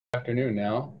Afternoon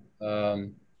now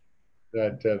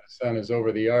that the sun is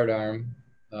over the yard arm.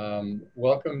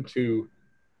 Welcome to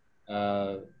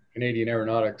Canadian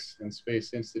Aeronautics and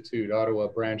Space Institute Ottawa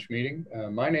branch meeting.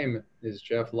 My name is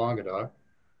Jeff Languedoc,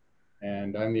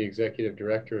 and I'm the Executive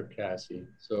Director of CASI.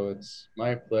 So it's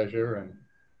my pleasure and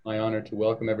my honor to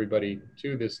welcome everybody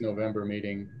to this November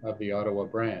meeting of the Ottawa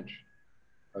branch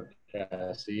of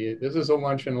CASI. This is a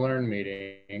lunch and learn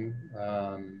meeting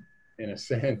in a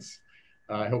sense.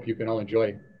 I hope you can all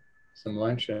enjoy some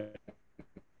lunch and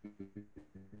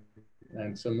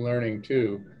some learning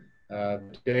too.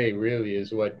 Today really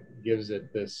is what gives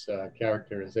it this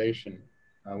characterization.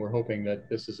 We're hoping that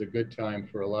this is a good time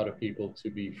for a lot of people to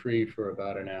be free for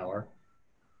about an hour.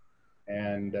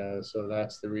 And so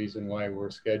that's the reason why we're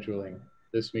scheduling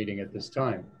this meeting at this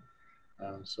time.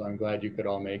 So I'm glad you could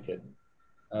all make it.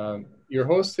 Your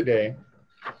host today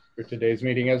for today's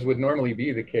meeting, as would normally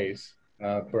be the case,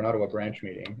 for an Ottawa branch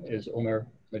meeting, is Omer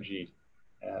Majid.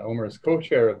 Omer is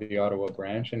co-chair of the Ottawa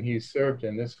branch, and he's served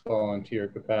in this volunteer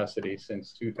capacity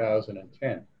since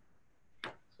 2010.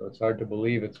 So it's hard to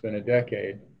believe it's been a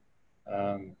decade.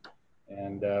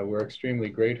 We're extremely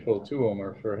grateful to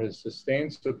Omer for his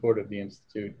sustained support of the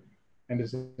Institute and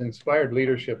his inspired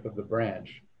leadership of the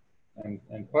branch.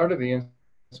 And part of the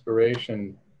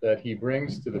inspiration that he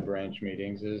brings to the branch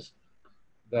meetings is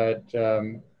that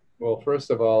well, first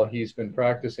of all, he's been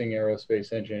practicing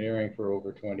aerospace engineering for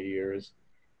over 20 years.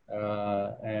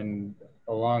 And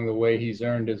along the way, he's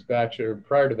earned his bachelor.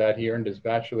 Prior to that, he earned his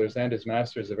bachelor's and his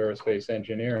master's of aerospace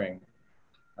engineering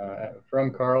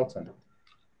from Carleton.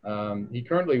 He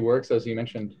currently works, as he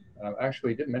mentioned,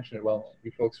 actually didn't mention it while you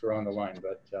folks were on the line,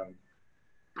 but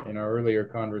in our earlier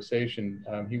conversation,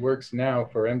 he works now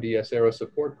for MDS Aero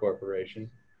Support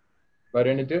Corporation. But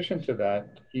in addition to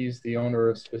that, he's the owner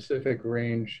of Specific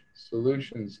Range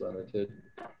Solutions Limited,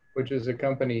 which is a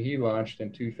company he launched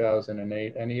in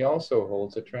 2008, and he also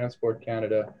holds a Transport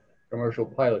Canada commercial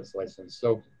pilot's license.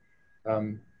 So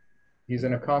he's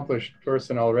an accomplished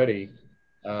person already,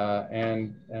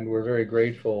 and we're very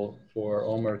grateful for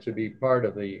Omer to be part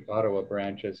of the Ottawa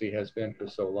branch as he has been for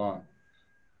so long.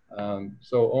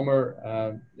 So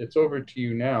Omer, it's over to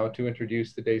you now to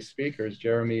introduce today's speakers,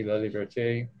 Jeremy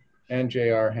Laliberté and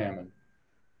J.R. Hammond.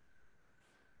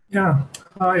 Yeah,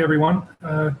 hi everyone.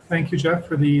 Thank you, Jeff,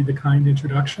 for the kind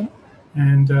introduction,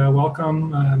 and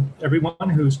welcome everyone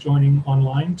who's joining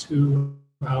online to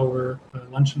our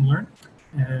Lunch and Learn.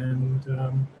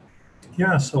 And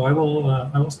yeah, so I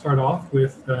will start off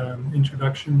with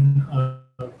introduction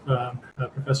of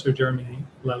Professor Jeremy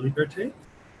Laliberté,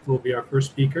 who will be our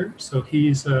first speaker. So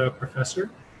he's a professor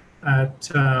at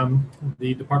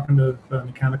the Department of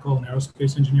Mechanical and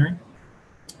Aerospace Engineering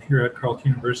here at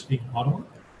Carleton University in Ottawa.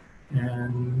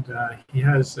 And he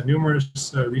has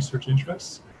numerous research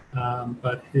interests,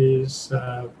 but his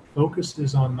focus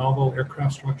is on novel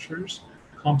aircraft structures,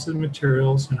 composite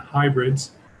materials, and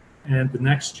hybrids, and the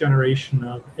next generation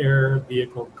of air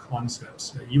vehicle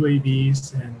concepts,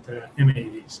 UAVs and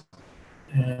MAVs.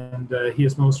 And he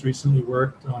has most recently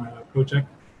worked on a project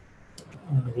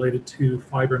related to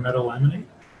fiber metal laminate,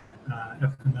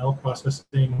 FML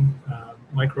processing,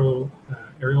 micro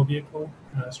aerial vehicle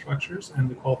structures, and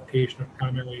the qualification of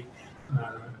primarily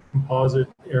composite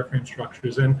airframe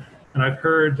structures. And I've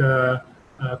heard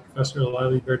Professor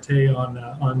Laliberté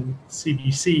on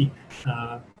CBC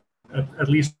at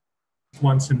least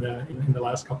once in the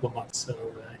last couple of months. So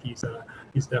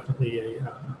he's definitely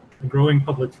a growing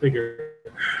public figure.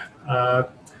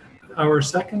 Our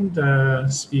second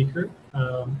speaker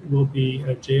will be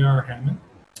J.R. Hammond,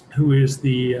 who is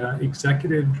the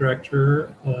Executive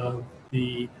Director of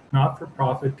the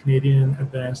not-for-profit Canadian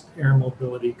Advanced Air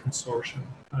Mobility Consortium.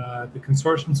 The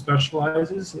consortium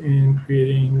specializes in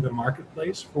creating the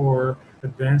marketplace for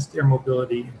advanced air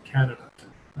mobility in Canada.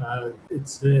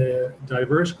 It's a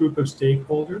diverse group of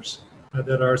stakeholders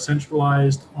that are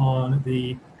centralized on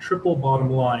the triple bottom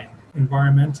line: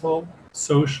 environmental,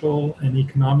 social, and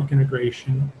economic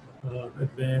integration of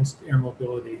advanced air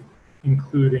mobility,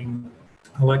 including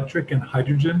electric and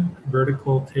hydrogen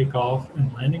vertical takeoff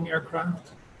and landing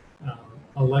aircraft,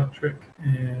 electric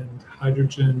and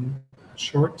hydrogen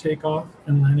short takeoff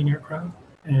and landing aircraft,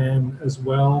 and as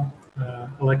well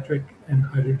electric and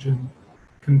hydrogen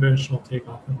conventional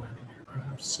takeoff and landing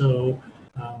aircraft. So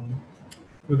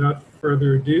without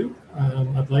further ado,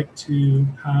 I'd like to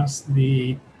pass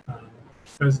the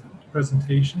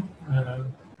presentation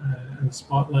and the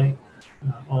spotlight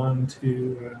on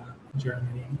to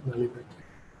Jeremy Laliberté.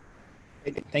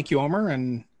 Thank you, Omer,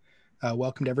 and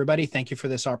welcome to everybody. Thank you for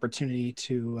this opportunity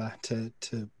to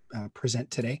present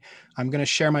today. I'm going to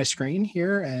share my screen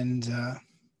here and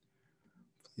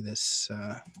hopefully this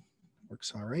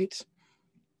works all right.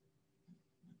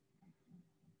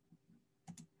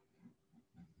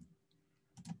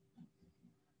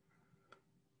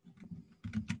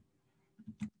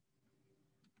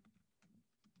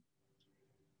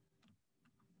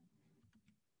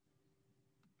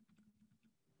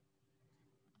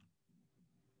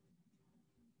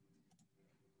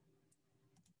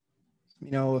 Let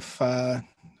me know if, I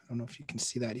don't know if you can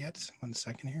see that yet. 1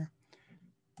 second here.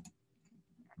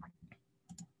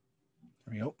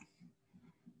 There we go.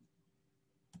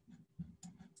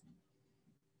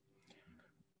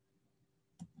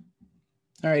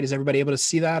 All right, is everybody able to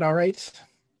see that all right?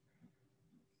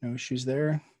 No issues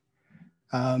there.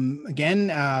 Again,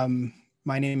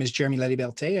 my name is Jeremy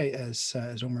Laliberté, as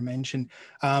Omer mentioned.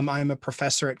 I'm a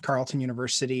professor at Carleton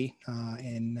University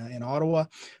in Ottawa.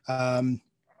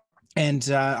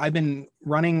 And I've been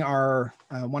running our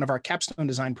one of our capstone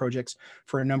design projects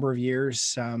for a number of years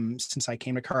since I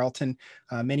came to Carleton.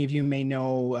 Many of you may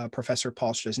know Professor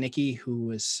Paul Strasnicki, who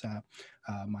was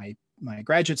my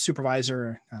graduate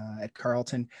supervisor at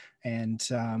Carleton, and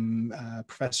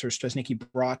Professor Strasnicki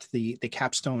brought the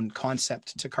capstone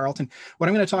concept to Carleton. What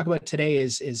I'm going to talk about today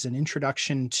is an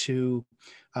introduction to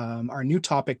our new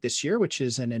topic this year, which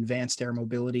is an advanced air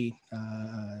mobility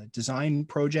design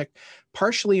project,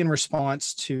 partially in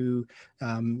response to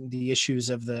the issues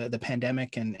of the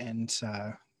pandemic and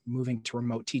moving to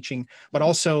remote teaching, but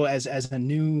also as a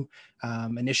new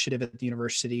initiative at the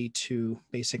university to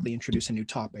basically introduce a new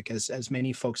topic. As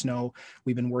many folks know,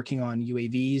 we've been working on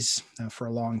UAVs for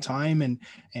a long time,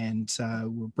 and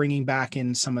we're bringing back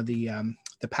in some of the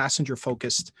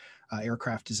passenger-focused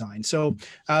aircraft design. So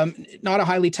not a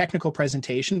highly technical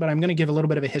presentation, but I'm going to give a little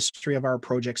bit of a history of our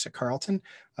projects at Carleton,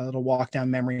 a little walk down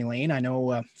memory lane. I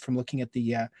know from looking at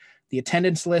the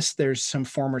attendance list, there's some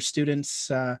former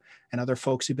students and other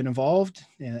folks who've been involved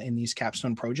in these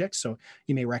capstone projects. So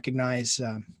you may recognize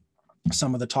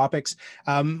some of the topics.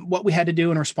 What we had to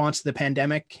do in response to the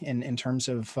pandemic in terms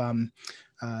of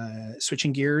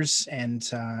switching gears and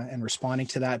responding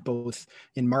to that, both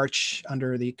in March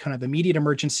under the kind of immediate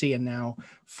emergency and now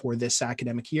for this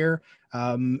academic year.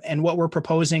 And what we're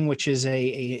proposing, which is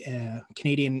a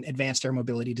Canadian Advanced Air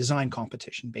Mobility Design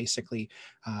Competition, basically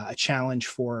a challenge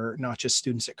for not just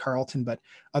students at Carleton, but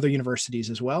other universities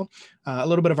as well. A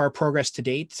little bit of our progress to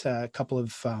date, a couple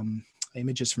of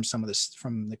images from some of this,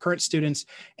 from the current students,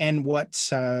 and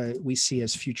what we see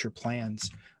as future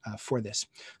plans for this.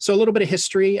 So a little bit of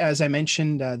history. As I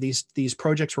mentioned, these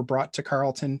projects were brought to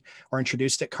Carleton or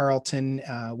introduced at Carleton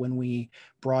when we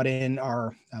brought in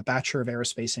our Bachelor of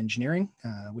Aerospace Engineering,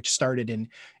 which started in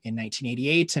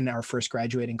 1988, and our first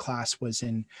graduating class was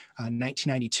in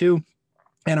 1992.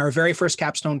 And our very first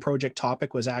capstone project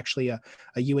topic was actually a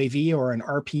UAV or an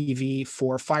RPV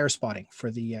for fire spotting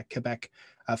for the Quebec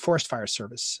Forest Fire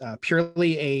Service.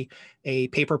 Purely a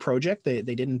paper project. They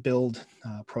didn't build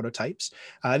prototypes.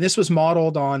 This was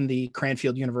modeled on the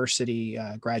Cranfield University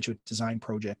graduate design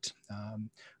project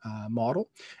model.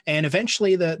 And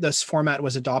eventually this format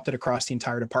was adopted across the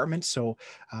entire department. So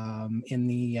in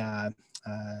the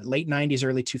late 90s,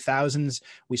 early 2000s,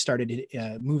 we started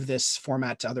to move this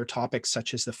format to other topics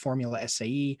such as the Formula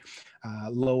SAE,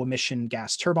 low emission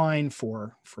gas turbine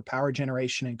for power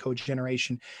generation and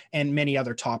cogeneration, and many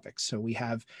other topics. So we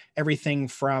have everything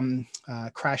from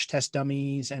crash test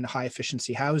dummies and high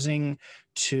efficiency housing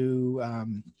to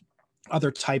other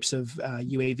types of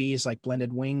UAVs like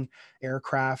blended wing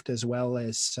aircraft, as well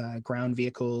as ground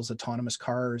vehicles, autonomous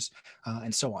cars,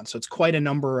 and so on. So it's quite a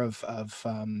number of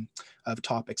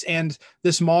topics. And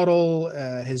this model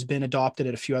has been adopted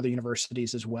at a few other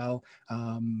universities as well.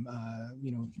 And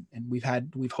we've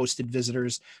hosted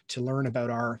visitors to learn about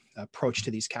our approach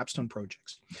to these capstone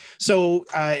projects. So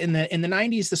in the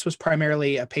 90s, this was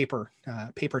primarily a paper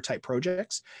type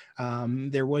projects.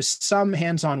 There was some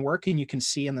hands-on work, and you can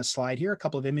see in the slide here a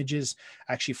couple of images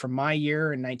actually from my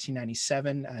year in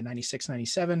 1997, 96,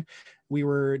 97. We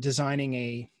were designing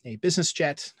a business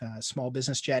jet, a small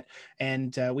business jet,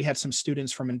 and we had some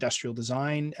students from industrial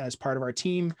design as part of our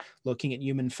team looking at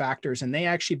human factors, and they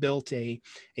actually built a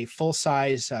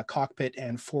full-size cockpit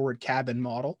and forward cabin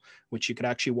model, which you could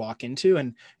actually walk into.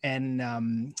 And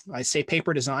I say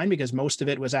paper design because most of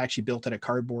it was actually built out of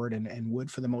cardboard and wood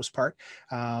for the most part,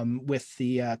 with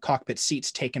the cockpit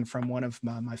seats taken from one of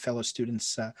my fellow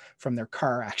students from their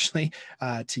car actually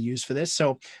to use for this.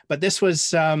 So, but this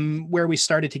was where we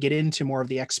started to get into more of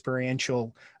the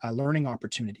experiential learning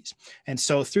opportunities. And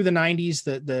so through the 90s,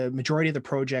 the majority of the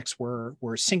projects were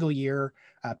single year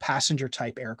passenger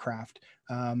type aircraft.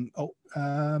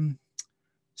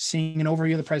 Seeing an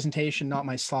overview of the presentation, not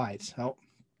my slides. Oh,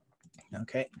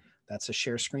 Okay, that's a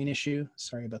share screen issue.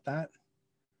 Sorry about that.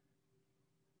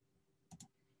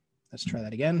 Let's try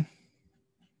that again.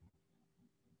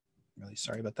 Really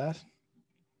sorry about that.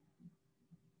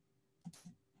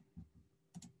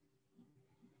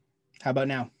 How about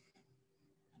now?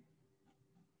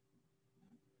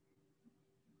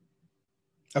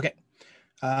 Okay.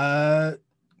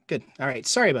 Good. All right.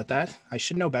 Sorry about that. I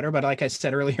should know better, but like I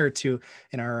said earlier too,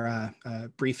 in our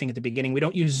briefing at the beginning, we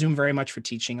don't use Zoom very much for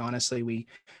teaching. Honestly, we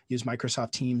use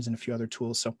Microsoft Teams and a few other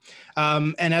tools. So,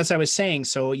 and as I was saying,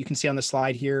 so you can see on the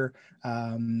slide here,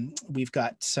 we've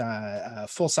got a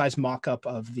full-size mock-up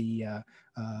of the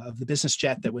business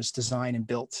jet that was designed and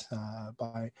built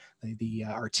by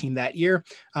our team that year.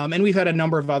 And we've had a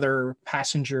number of other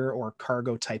passenger or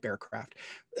cargo type aircraft.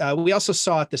 We also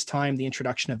saw at this time the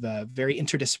introduction of a very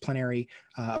interdisciplinary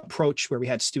approach where we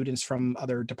had students from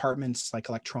other departments like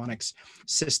electronics,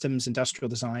 systems, industrial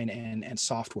design, and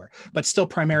software, but still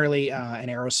primarily an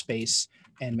aerospace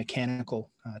and mechanical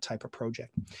type of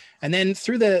project. And then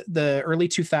through the early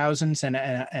 2000s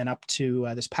and up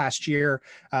to this past year,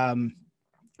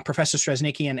 Professor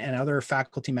Streznicki and other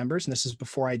faculty members, and this is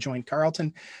before I joined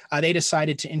Carleton, they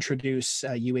decided to introduce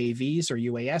UAVs or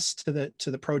UAS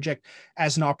to the project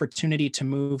as an opportunity to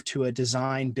move to a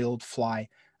design, build, fly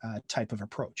type of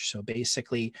approach. So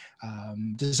basically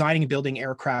designing and building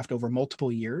aircraft over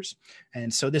multiple years.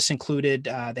 And so this included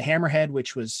the Hammerhead,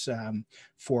 which was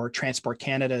for Transport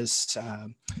Canada's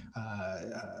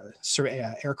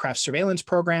aircraft surveillance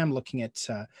program, looking at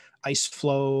ice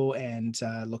flow and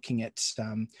looking at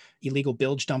illegal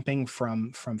bilge dumping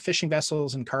from fishing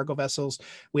vessels and cargo vessels.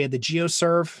 We had the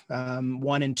GeoServe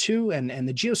 1 and 2, and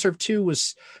the GeoServe 2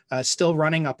 was still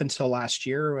running up until last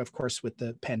year. Of course, with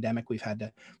the pandemic, we've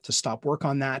had to stop work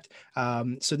on that.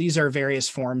 So these are various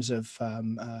forms of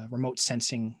remote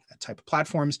sensing type of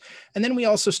platforms. And then we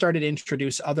also started to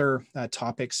introduce other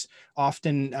topics,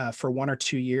 often for 1 or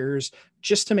 2 years,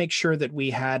 just to make sure that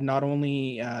we had not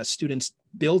only students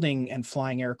building and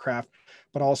flying aircraft,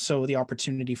 but also the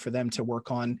opportunity for them to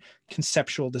work on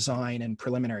conceptual design and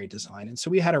preliminary design. And so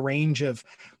we had a range of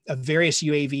various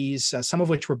UAVs, some of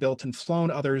which were built and flown,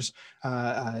 others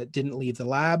didn't leave the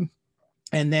lab.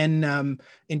 And then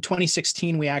in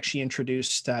 2016, we actually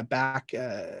introduced back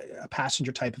a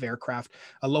passenger type of aircraft,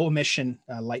 a low emission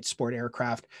light sport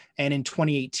aircraft. And in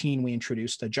 2018, we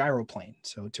introduced a gyroplane.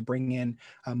 So to bring in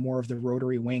more of the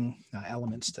rotary wing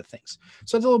elements to things.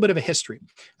 So it's a little bit of a history.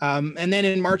 And then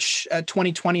in March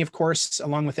 2020, of course,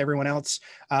 along with everyone else,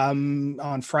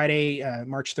 on Friday,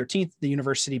 March 13th, the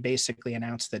university basically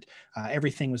announced that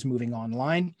everything was moving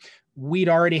online. We'd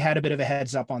already had a bit of a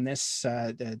heads up on this.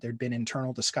 There'd been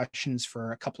internal discussions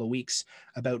for a couple of weeks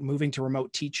about moving to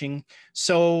remote teaching.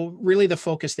 So really the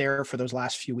focus there for those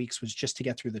last few weeks was just to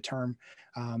get through the term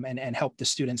and help the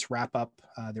students wrap up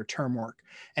their term work.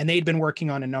 And they'd been working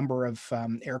on a number of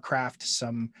aircraft,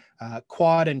 some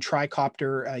quad and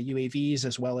tricopter UAVs,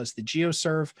 as well as the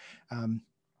GeoServe.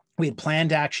 We had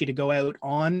planned actually to go out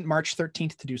on March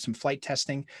 13th to do some flight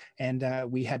testing, and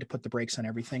we had to put the brakes on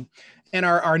everything. And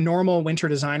our normal winter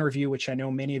design review, which I know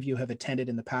many of you have attended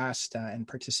in the past and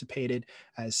participated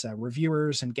as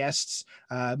reviewers and guests,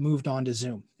 moved on to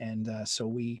Zoom. And so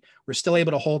we were still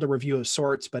able to hold a review of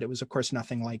sorts, but it was of course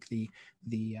nothing like the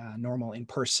normal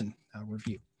in-person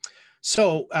review.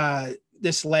 So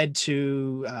this led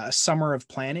to a summer of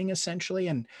planning, essentially,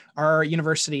 and our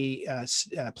university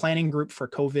planning group for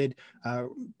COVID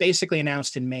basically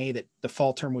announced in May that the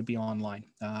fall term would be online.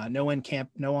 No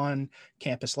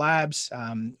on-campus labs.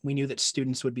 We knew that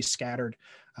students would be scattered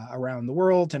around the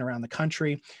world and around the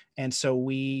country. And so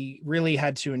we really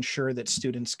had to ensure that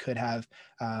students could have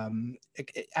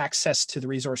access to the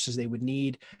resources they would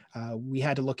need. We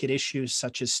had to look at issues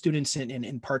such as students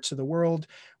in parts of the world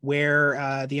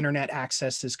where the internet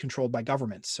access is controlled by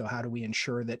governments. So how do we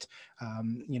ensure that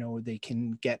they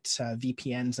can get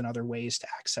VPNs and other ways to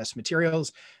access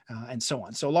materials and so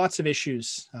on. So lots of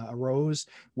issues arose,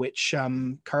 which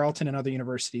Carleton and other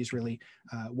universities really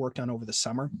worked on over the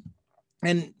summer.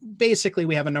 And basically,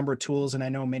 we have a number of tools, and I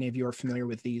know many of you are familiar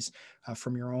with these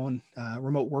from your own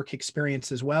remote work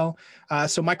experience as well.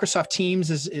 So Microsoft Teams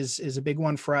is a big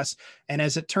one for us. And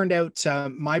as it turned out,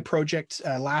 my project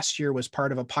last year was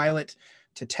part of a pilot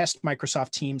to test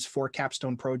Microsoft Teams for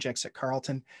capstone projects at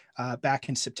Carleton back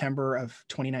in September of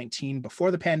 2019, before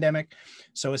the pandemic.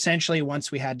 So essentially,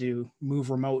 once we had to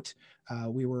move remote,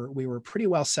 we were pretty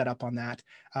well set up on that.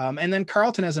 And then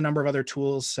Carleton has a number of other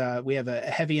tools. We have a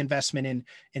heavy investment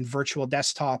in virtual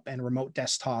desktop and remote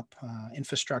desktop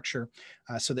infrastructure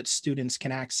so that students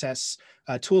can access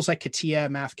tools like CATIA,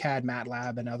 MathCAD,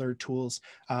 MATLAB, and other tools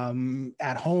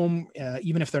at home.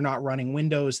 Even if they're not running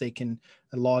Windows, they can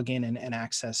log in and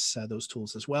access those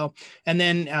tools as well. And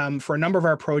then for a number of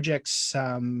our projects,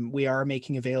 we are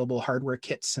making available hardware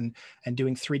kits and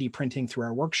doing 3D printing through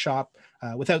our workshop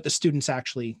without the students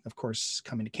actually, of course,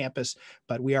 coming to campus,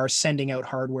 but we are sending out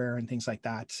hardware and things like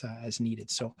that as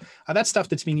needed. So that's stuff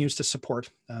that's being used to support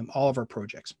all of our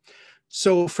projects.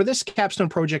 So for this capstone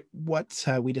project, what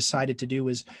we decided to do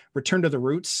is return to the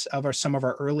roots of some of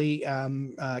our early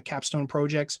capstone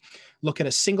projects, look at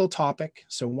a single topic,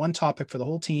 so one topic for the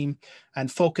whole team,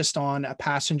 and focused on a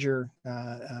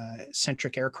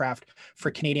passenger-centric aircraft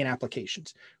for Canadian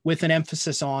applications, with an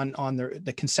emphasis on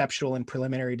the conceptual and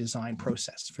preliminary design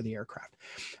process for the aircraft.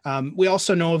 We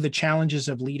also know of the challenges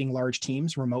of leading large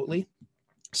teams remotely.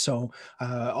 So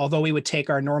although we would take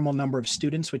our normal number of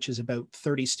students, which is about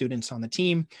 30 students on the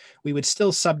team, we would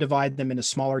still subdivide them into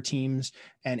smaller teams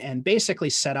and basically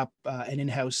set up an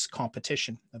in-house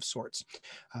competition of sorts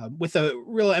with a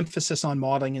real emphasis on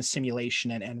modeling and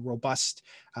simulation and robust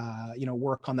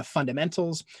work on the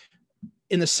fundamentals.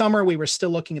 In the summer, we were still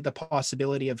looking at the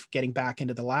possibility of getting back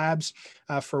into the labs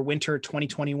for winter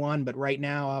 2021. But right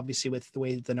now, obviously, with the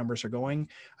way the numbers are going,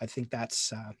 I think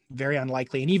that's very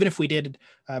unlikely. And even if we did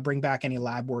bring back any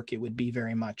lab work, it would be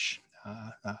very much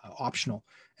optional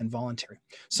and voluntary.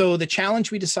 So the challenge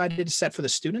we decided to set for the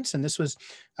students, and this was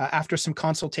after some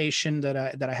consultation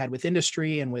that I had with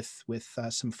industry and with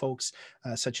some folks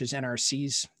such as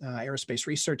NRC's Aerospace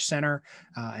Research Center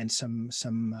and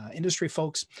some industry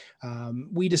folks,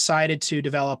 we decided to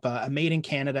develop a Made in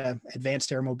Canada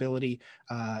Advanced Air Mobility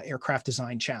Aircraft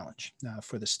Design Challenge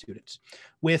for the students,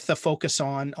 with a focus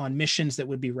on missions that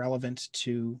would be relevant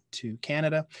to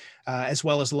Canada, as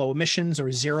well as low emissions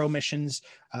or zero emissions,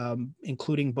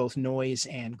 including both noise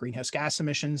and greenhouse gas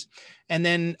emissions. And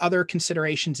then other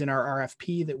considerations in our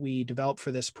RFP that we developed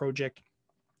for this project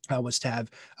was to have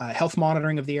health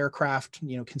monitoring of the aircraft,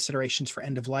 considerations for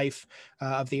end of life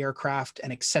of the aircraft,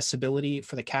 and accessibility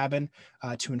for the cabin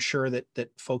to ensure that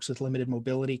folks with limited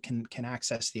mobility can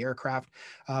access the aircraft.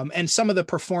 And some of the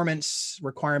performance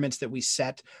requirements that we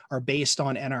set are based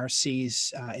on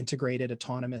NRC's Integrated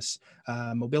Autonomous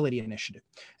Mobility Initiative.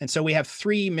 And so we have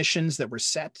 3 missions that were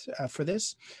set for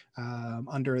this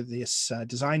under this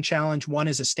design challenge. One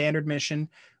is a standard mission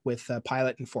with a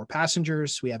pilot and 4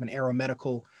 passengers. We have an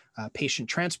aeromedical patient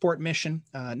transport mission,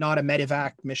 not a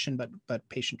medevac mission, but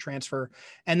patient transfer,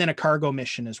 and then a cargo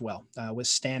mission as well with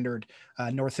standard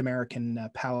North American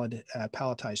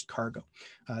palletized cargo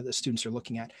the students are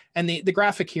looking at. And the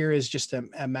graphic here is just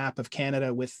a map of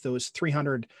Canada with those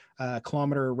 300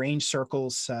 kilometer range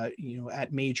circles,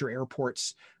 at major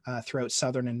airports throughout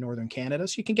southern and northern Canada.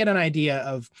 So you can get an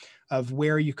idea of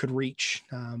where you could reach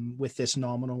with this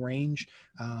nominal range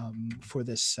for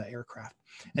this aircraft.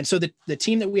 And so the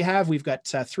team that we have, we've got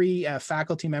 3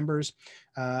 faculty members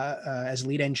as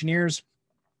lead engineers.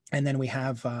 And then we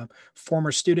have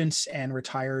former students and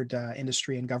retired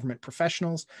industry and government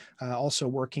professionals also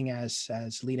working as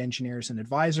lead engineers and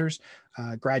advisors,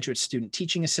 graduate student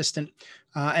teaching assistant.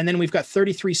 And then we've got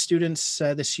 33 students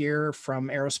this year from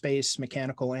aerospace,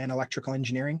 mechanical, and electrical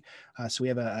engineering. So we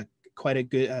have quite a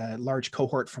good large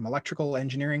cohort from electrical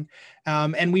engineering.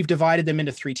 And we've divided them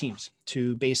into 3 teams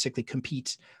to basically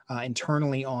compete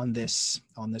internally on this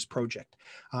project.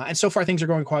 And so far things are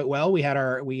going quite well. We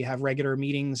have regular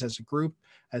meetings as a group,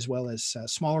 as well as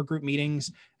smaller group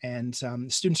meetings, and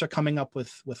students are coming up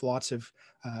with lots of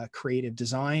creative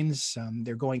designs.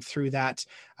 They're going through that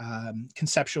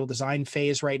conceptual design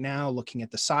phase right now, looking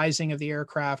at the sizing of the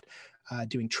aircraft,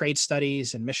 doing trade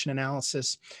studies and mission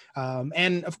analysis.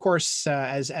 And of course,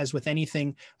 as with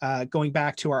anything, going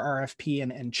back to our RFP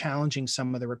and challenging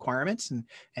some of the requirements,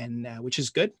 and which is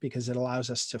good because it allows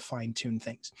us to fine tune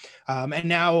things. And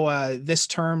now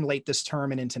late this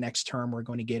term and into next term, we're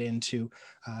going to get into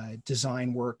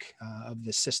design work of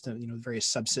the system, various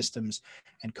subsystems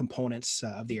and components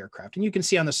of the aircraft. And you can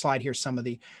see on the slide here some of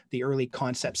the early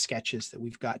concept sketches that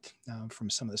we've got from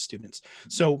some of the students.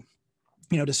 So,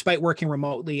 despite working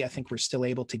remotely, I think we're still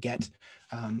able to get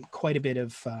quite a bit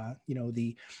of,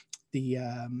 the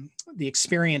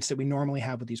experience that we normally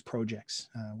have with these projects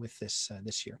with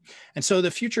this year. And so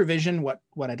the future vision, what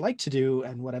I'd like to do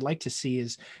and what I'd like to see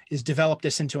is develop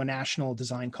this into a national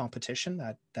design competition.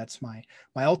 That's my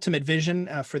ultimate vision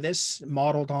for this,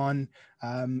 modeled on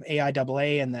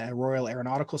AIAA and the Royal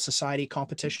Aeronautical Society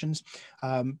competitions,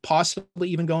 possibly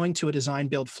even going to a design,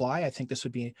 build, fly. I think this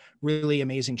would be a really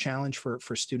amazing challenge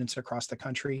for students across the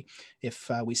country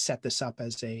if we set this up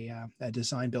as a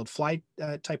design, build, fly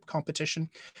type competition. competition,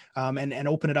 and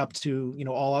open it up to, you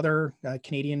know, all other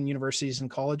Canadian universities and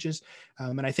colleges.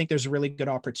 And I think there's a really good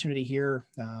opportunity here.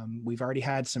 We've already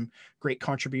had some great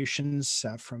contributions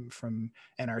from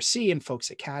NRC and folks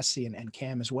at CASI and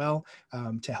CAAM as well,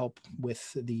 to help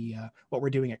with the what we're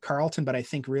doing at Carleton. But I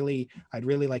think I'd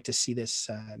really like to see this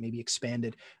maybe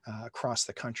expanded across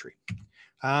the country.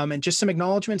 And just some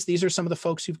acknowledgements. These are some of the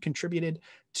folks who've contributed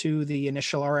to the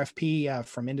initial RFP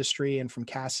from industry and from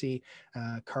CASI,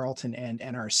 Carleton, and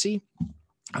NRC.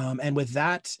 And with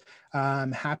that,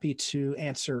 I'm happy to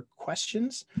answer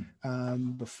questions.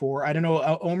 Before, I don't know,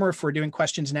 Omer, if we're doing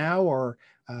questions now, or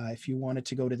if you wanted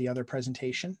to go to the other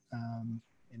presentation,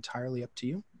 entirely up to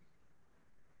you.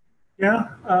 Yeah,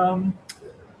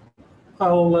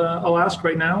 I'll ask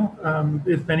right now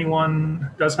if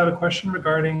anyone does have a question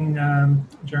regarding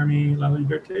Jeremy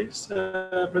Laliberté's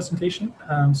presentation.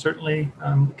 Certainly,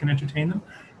 we can entertain them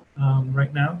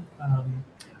right now.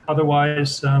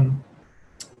 Otherwise,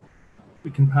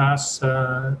 we can pass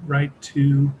right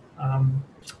to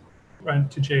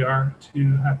JR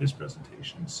to have his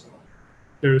presentation. So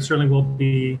there certainly will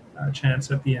be a chance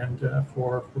at the end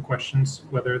for questions,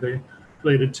 whether they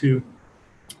related to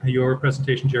your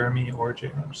presentation, Jeremy, or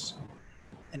JR's.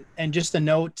 And just a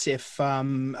note, if for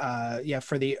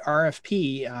the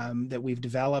RFP that we've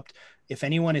developed, if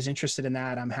anyone is interested in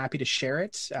that, I'm happy to share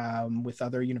it with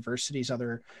other universities,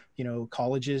 other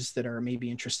colleges that are maybe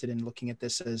interested in looking at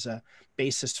this as a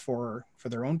basis for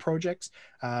their own projects.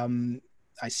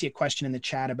 I see a question in the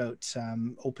chat about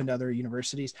open to other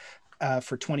universities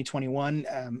for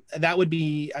 2021. That would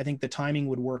be, I think the timing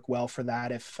would work well for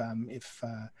that if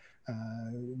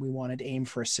we wanted to aim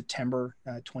for a September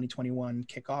 2021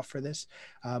 kickoff for this.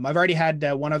 I've already had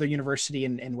one other university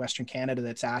in Western Canada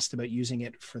that's asked about using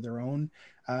it for their own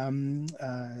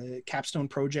capstone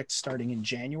project starting in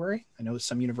January. I know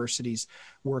some universities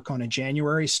work on a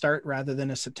January start rather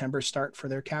than a September start for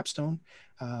their capstone.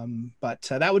 But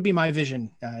that would be my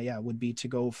vision, would be to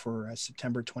go for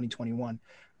September 2021,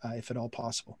 if at all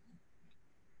possible.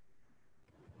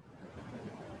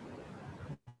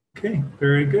 Okay,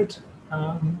 very good.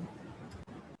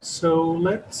 So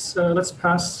let's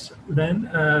pass then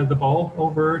the ball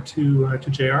over to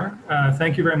JR.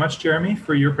 Thank you very much, Jeremy,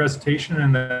 for your presentation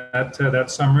and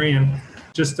that summary. And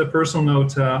just a personal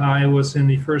note, I was in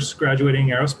the first graduating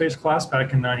aerospace class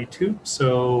back in '92.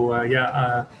 So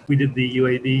we did the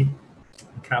UAV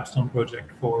capstone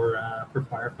project for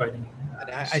firefighting.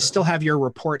 I still have your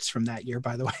reports from that year,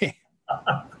 by the way.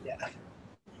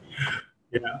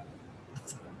 Yeah.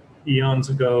 Eons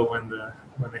ago when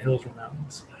the hills were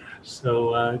mountains.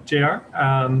 So JR,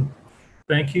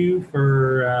 thank you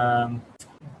for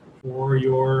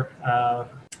your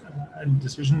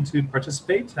decision to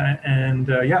participate, and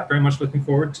very much looking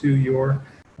forward to your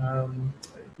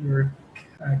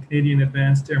Canadian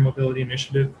Advanced Air Mobility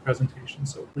Initiative presentation.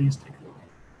 So please take it away.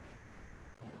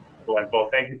 Well,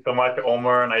 thank you so much,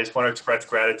 Omer, and I just want to express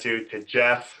gratitude to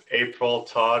Jeff, April,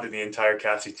 Todd, and the entire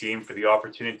CASI team for the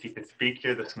opportunity to speak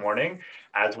here this morning,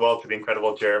 as well to the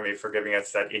incredible Jeremy for giving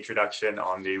us that introduction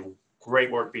on the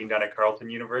great work being done at Carleton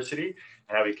University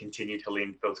and how we continue to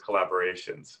lead those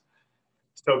collaborations.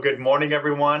 So good morning,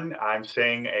 everyone. I'm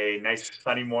saying a nice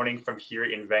sunny morning from here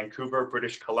in Vancouver,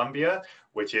 British Columbia,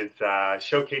 which is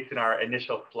showcased in our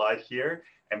initial slide here.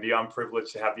 And beyond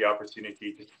privileged to have the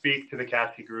opportunity to speak to the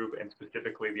CASI group and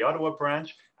specifically the Ottawa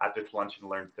branch at this Lunch and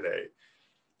Learn today.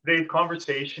 Today's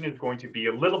conversation is going to be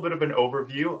a little bit of an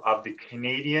overview of the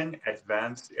Canadian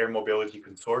Advanced Air Mobility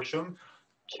Consortium,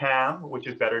 CAAM, which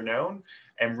is better known,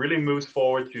 and really moves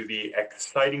forward to the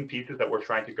exciting pieces that we're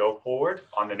trying to go forward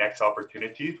on the next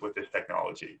opportunities with this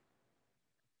technology.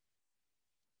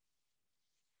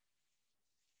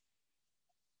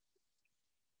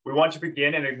 We want to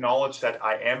begin and acknowledge that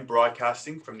I am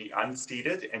broadcasting from the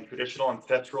unceded and traditional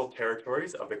ancestral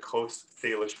territories of the Coast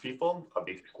Salish people of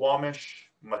the Squamish,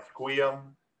 Musqueam,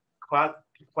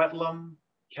 Coquitlam,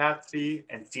 CASI,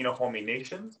 and Snohomish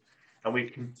nations, and we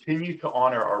continue to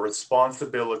honor our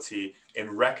responsibility in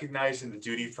recognizing the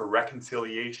duty for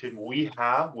reconciliation we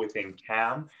have within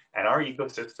CAAM and our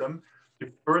ecosystem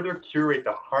to further curate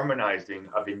the harmonizing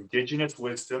of Indigenous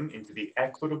wisdom into the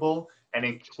equitable and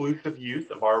inclusive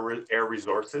use of our air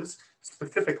resources,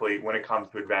 specifically when it comes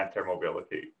to advanced air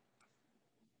mobility.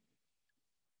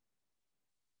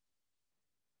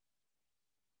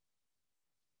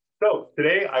 So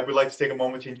today I would like to take a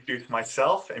moment to introduce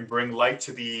myself and bring light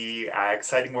to the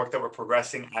exciting work that we're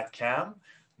progressing at CAAM.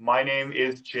 My name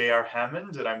is J.R.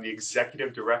 Hammond, and I'm the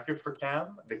Executive Director for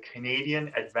CAAM, the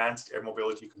Canadian Advanced Air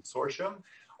Mobility Consortium,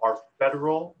 our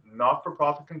federal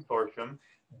not-for-profit consortium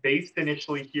based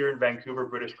initially here in Vancouver,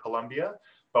 British Columbia,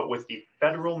 but with the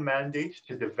federal mandate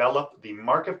to develop the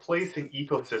marketplace and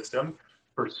ecosystem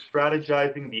for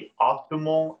strategizing the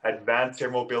optimal advanced air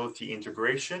mobility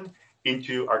integration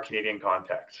into our Canadian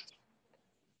context.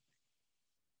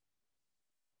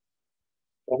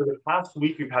 Over the past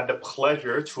week, we've had the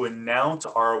pleasure to announce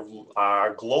our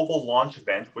global launch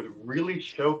event, which really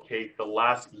showcased the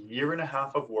last year and a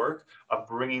half of work of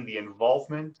bringing the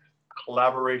involvement,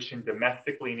 collaboration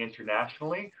domestically and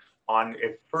internationally on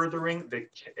furthering the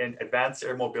advanced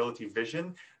air mobility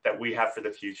vision that we have for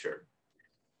the future.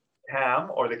 CAAM,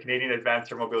 or the Canadian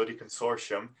Advanced Air Mobility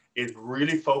Consortium, is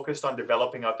really focused on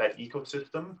developing out that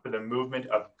ecosystem for the movement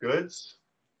of goods,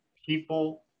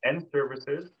 people, and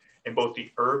services in both the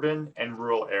urban and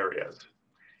rural areas.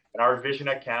 And our vision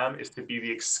at CAAM is to be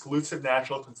the exclusive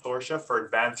national consortia for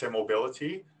advanced air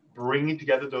mobility, bringing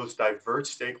together those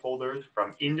diverse stakeholders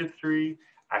from industry,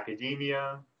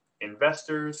 academia,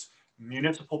 investors,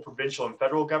 municipal, provincial, and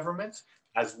federal governments,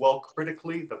 as well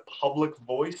critically the public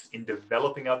voice in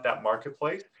developing out that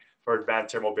marketplace for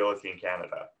advanced air mobility in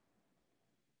Canada.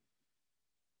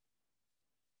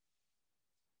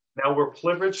 Now we're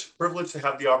privileged to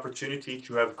have the opportunity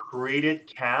to have created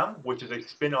CAAM, which is a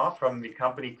spin-off from the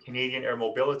company Canadian Air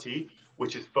Mobility,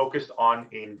 which is focused on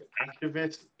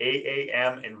activist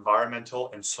AAM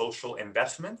environmental and social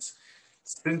investments.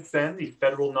 Since then, the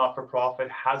federal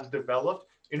not-for-profit has developed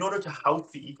in order to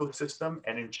house the ecosystem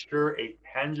and ensure a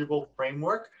tangible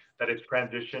framework that is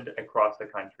transitioned across the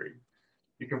country.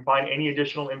 You can find any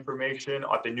additional information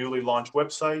on the newly launched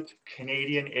website,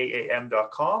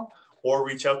 canadianaam.com, or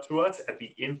reach out to us at the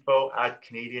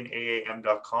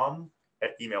info@canadianaam.com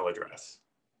email address.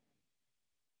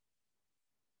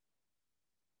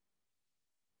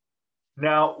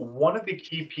 Now, one of the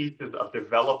key pieces of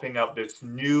developing out this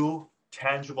new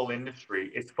tangible industry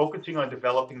is focusing on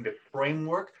developing the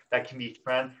framework that can be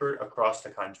transferred across the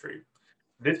country.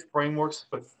 This framework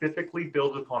specifically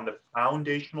builds upon the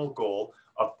foundational goal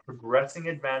of progressing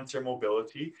advanced air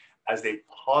mobility as a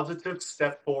positive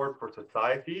step forward for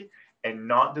society and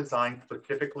not designed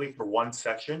specifically for one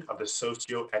section of the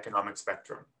socio-economic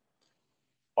spectrum.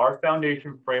 Our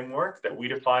foundation framework that we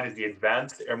define as the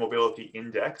Advanced Air Mobility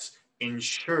Index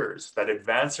ensures that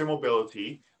advanced air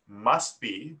mobility must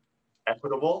be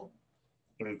equitable,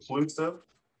 inclusive,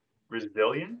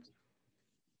 resilient,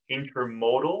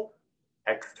 intermodal,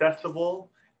 accessible,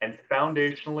 and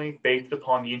foundationally based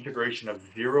upon the integration of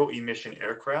zero-emission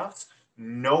aircrafts,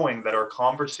 knowing that our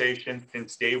conversations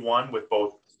since day one with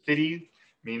both cities,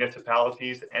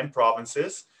 municipalities, and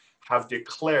provinces have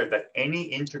declared that any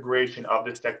integration of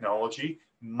this technology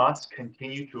must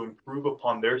continue to improve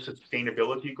upon their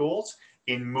sustainability goals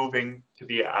in moving to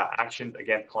the actions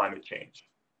against climate change.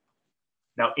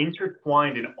 Now,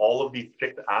 intertwined in all of these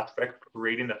 6 aspects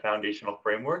creating the foundational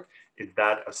framework is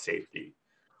that of safety.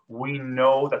 We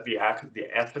know that the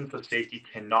essence of safety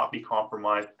cannot be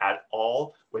compromised at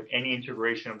all with any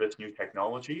integration of this new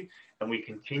technology, and we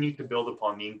continue to build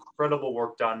upon the incredible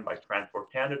work done by Transport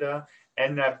Canada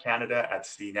and NAV Canada at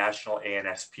the National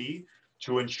ANSP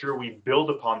to ensure we build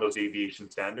upon those aviation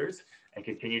standards and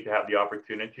continue to have the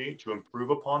opportunity to improve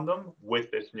upon them with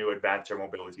this new advanced air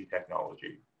mobility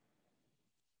technology.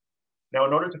 Now,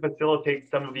 in order to facilitate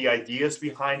some of the ideas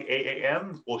behind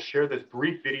AAM, we'll share this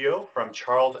brief video from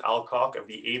Charles Alcock of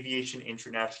the Aviation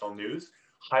International News,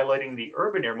 highlighting the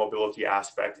urban air mobility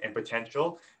aspect and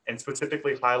potential, and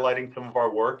specifically highlighting some of our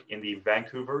work in the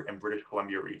Vancouver and British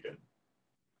Columbia region.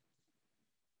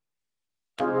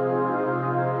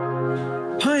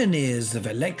 Pioneers of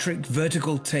electric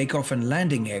vertical takeoff and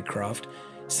landing aircraft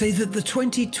say that the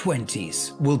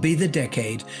 2020s will be the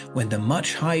decade when the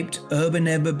much-hyped urban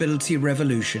air mobility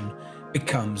revolution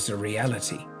becomes a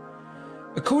reality.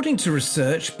 According to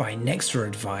research by Nexa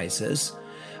Advisors,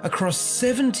 across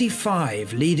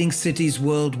 75 leading cities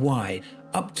worldwide,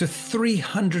 up to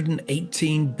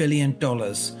 $318 billion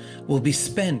will be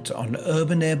spent on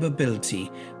urban air mobility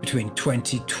between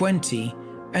 2020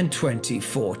 and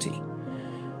 2040.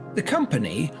 The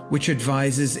company, which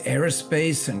advises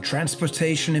aerospace and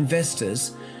transportation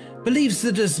investors, believes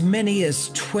that as many as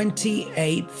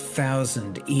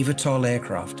 28,000 eVTOL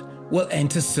aircraft will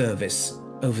enter service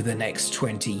over the next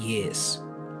 20 years.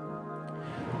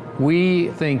 We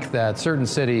think that certain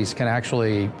cities can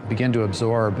actually begin to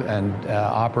absorb and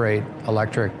operate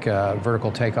electric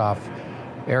vertical takeoff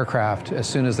aircraft as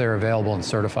soon as they're available and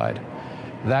certified.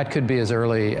 That could be as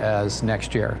early as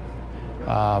next year.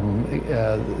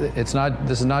 This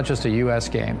is not just a US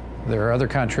game. There are other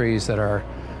countries that are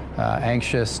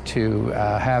anxious to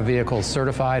have vehicles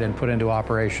certified and put into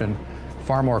operation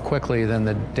far more quickly than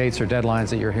the dates or deadlines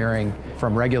that you're hearing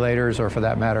from regulators, or for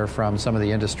that matter, from some of the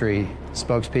industry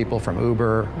spokespeople from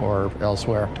Uber or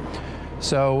elsewhere.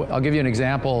 So I'll give you an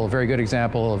example, a very good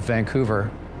example of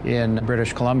Vancouver in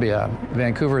British Columbia.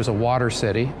 Vancouver is a water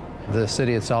city. The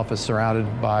city itself is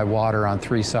surrounded by water on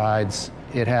 3 sides.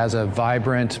 It has a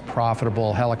vibrant,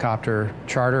 profitable helicopter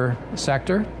charter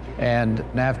sector. And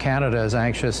NAV Canada is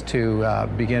anxious to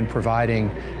begin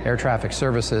providing air traffic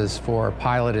services for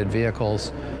piloted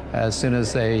vehicles as soon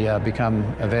as they become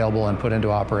available and put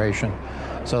into operation.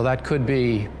 So that could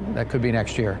be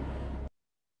next year.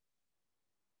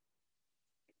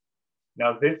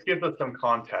 Now, this gives us some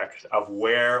context of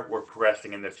where we're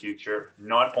progressing in the future,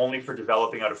 not only for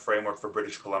developing out a framework for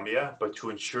British Columbia, but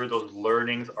to ensure those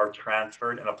learnings are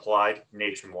transferred and applied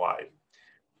nationwide.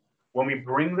 When we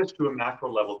bring this to a macro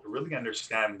level to really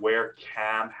understand where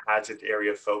CAAM has its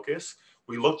area of focus,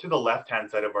 we look to the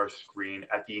left-hand side of our screen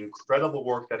at the incredible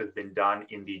work that has been done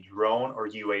in the drone or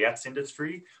UAS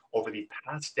industry over the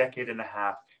past decade and a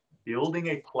half, building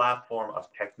a platform of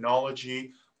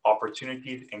technology,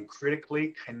 opportunities, and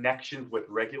critically connections with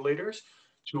regulators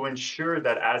to ensure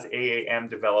that as AAM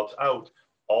develops out,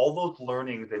 all those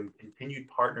learnings and continued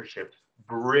partnerships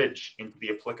bridge into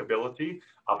the applicability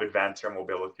of advanced air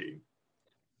mobility.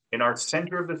 In our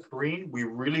center of the screen, we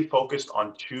really focused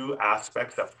on 2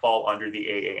 aspects that fall under the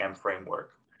AAM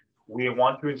framework. We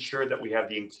want to ensure that we have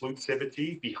the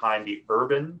inclusivity behind the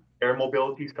urban air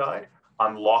mobility side,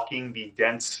 unlocking the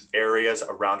dense areas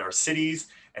around our cities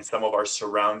and some of our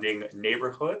surrounding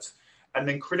neighborhoods, and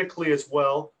then critically as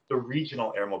well, the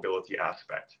regional air mobility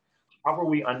aspect. How are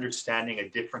we understanding a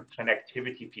different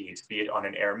connectivity piece, be it on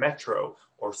an air metro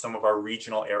or some of our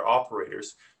regional air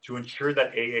operators, to ensure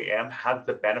that AAM has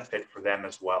the benefit for them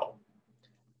as well?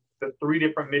 The 3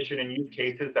 different mission and use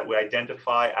cases that we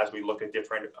identify as we look at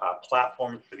different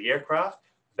platforms for the aircraft,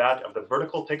 that of the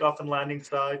vertical takeoff and landing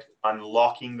side,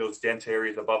 unlocking those dense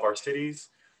areas above our cities,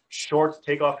 short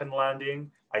takeoff and landing,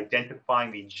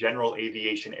 identifying the general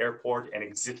aviation airport and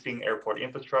existing airport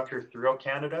infrastructure throughout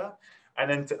Canada, and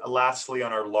then lastly,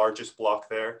 on our largest block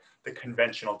there, the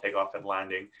conventional takeoff and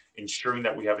landing, ensuring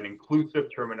that we have an inclusive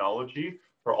terminology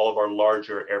for all of our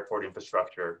larger airport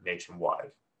infrastructure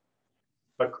nationwide.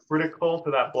 But critical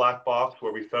to that black box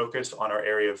where we focus on our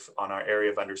area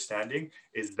of understanding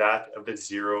is that of the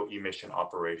zero emission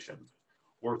operations.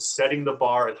 We're setting the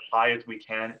bar as high as we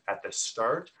can at the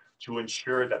start to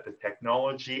ensure that the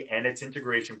technology and its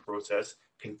integration process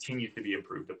continues to be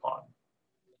improved upon.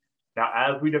 Now,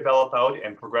 as we develop out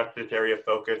and progress this area of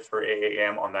focus for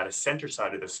AAM on that center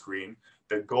side of the screen,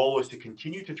 the goal is to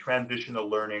continue to transition the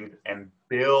learning and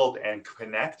build and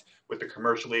connect with the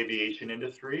commercial aviation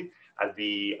industry as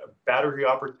the battery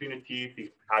opportunities,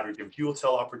 the hydrogen fuel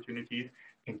cell opportunities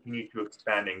continue to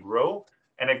expand and grow.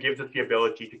 And it gives us the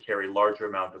ability to carry larger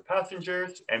amounts of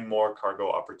passengers and more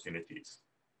cargo opportunities.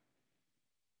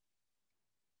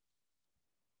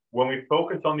 When we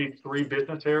focus on these 3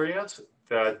 business areas,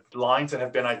 the lines that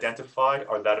have been identified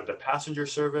are that of the passenger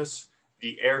service,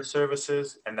 the air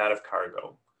services, and that of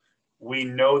cargo. We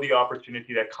know the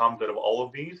opportunity that comes out of all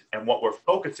of these, and what we're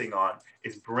focusing on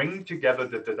is bringing together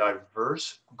the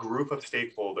diverse group of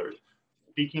stakeholders,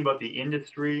 speaking about the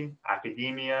industry,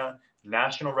 academia,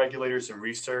 national regulators and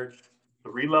research,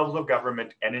 3 levels of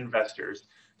government and investors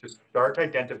to start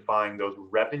identifying those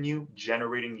revenue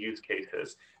generating use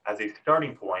cases as a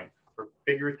starting point for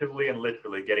figuratively and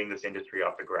literally getting this industry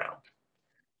off the ground.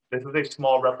 This is a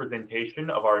small representation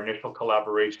of our initial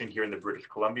collaboration here in the British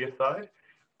Columbia side,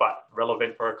 but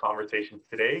relevant for our conversations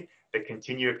today, the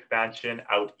continued expansion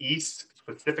out east,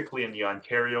 specifically in the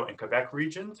Ontario and Quebec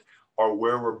regions, are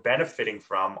where we're benefiting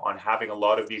from on having a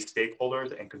lot of these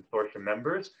stakeholders and consortium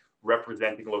members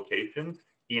representing locations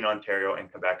in Ontario and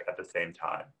Quebec at the same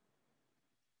time.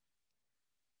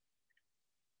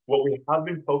 What we have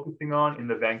been focusing on in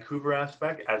the Vancouver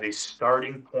aspect as a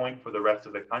starting point for the rest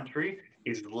of the country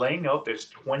is laying out this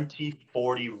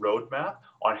 2040 roadmap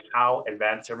on how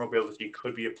advanced air mobility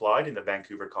could be applied in the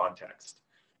Vancouver context.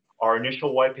 Our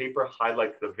initial white paper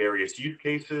highlights the various use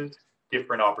cases,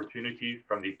 different opportunities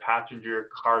from the passenger,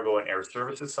 cargo, and air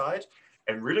services side,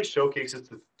 and really showcases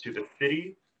to the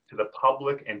city, to the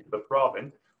public, and to the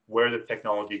province where the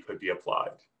technology could be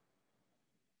applied.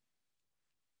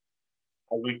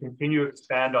 As we continue to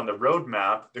expand on the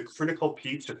roadmap, the critical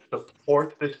piece to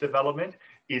support this development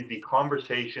is the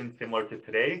conversation similar to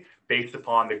today, based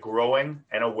upon the growing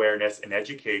and awareness and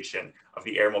education of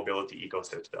the air mobility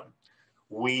ecosystem.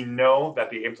 We know that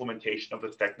the implementation of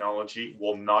this technology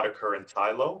will not occur in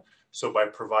silo. So by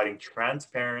providing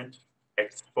transparent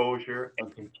exposure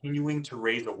and continuing to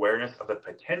raise awareness of the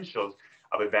potentials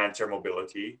of advanced air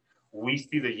mobility, we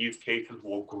see the use cases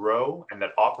will grow and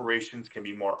that operations can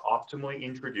be more optimally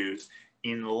introduced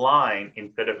in line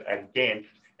instead of against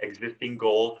existing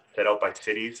goals set out by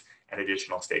cities and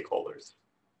additional stakeholders.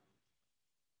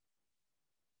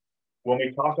 When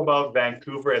we talk about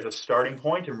Vancouver as a starting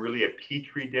point and really a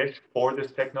petri dish for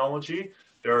this technology,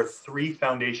 there are three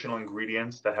foundational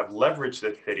ingredients that have leveraged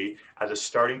this city as a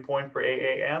starting point for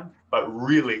AAM, but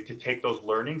really to take those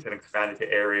learnings and expand it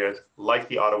to areas like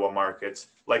the Ottawa markets,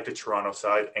 like the Toronto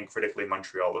side, and critically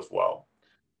Montreal as well.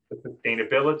 The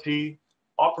sustainability,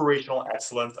 operational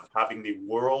excellence of having the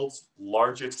world's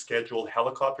largest scheduled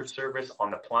helicopter service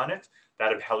on the planet,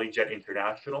 that of Helijet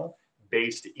International,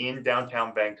 based in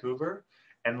downtown Vancouver.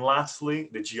 And lastly,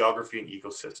 the geography and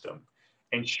ecosystem,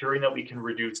 ensuring that we can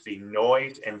reduce the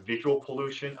noise and visual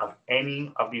pollution of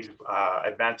any of these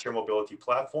advanced air mobility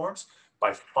platforms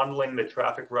by funneling the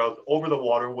traffic routes over the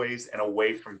waterways and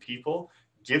away from people,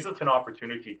 gives us an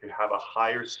opportunity to have a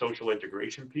higher social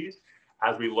integration piece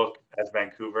as we look as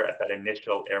Vancouver at that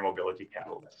initial air mobility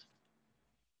catalyst.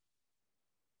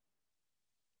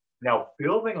 Now,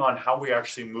 building on how we're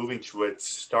actually moving to its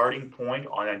starting point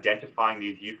on identifying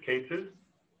these use cases,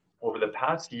 over the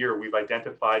past year, we've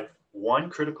identified one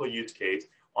critical use case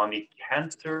on the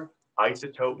cancer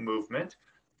isotope movement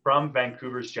from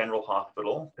Vancouver's General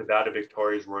Hospital to that of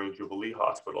Victoria's Royal Jubilee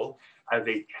Hospital as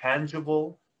a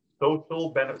tangible,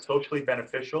 socially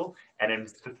beneficial and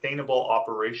sustainable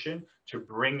operation to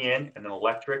bring in an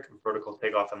electric vertical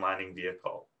takeoff and landing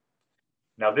vehicle.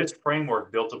 Now, this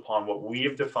framework builds upon what we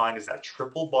have defined as that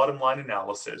triple bottom line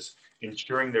analysis,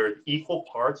 ensuring there is equal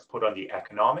parts put on the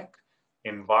economic,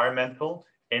 environmental,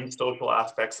 and social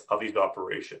aspects of these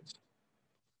operations.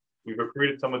 We've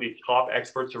recruited some of the top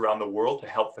experts around the world to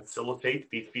help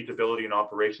facilitate these feasibility and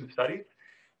operation studies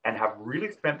and have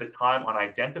really spent the time on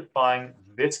identifying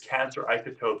this cancer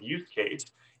isotope use case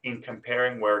in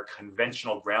comparing where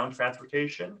conventional ground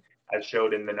transportation, as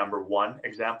showed in the number 1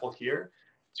 example here,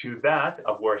 to that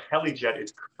of where Helijet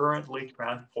is currently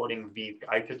transporting these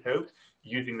isotopes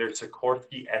using their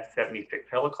Sikorsky S-76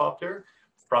 helicopter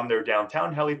from their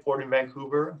downtown heliport in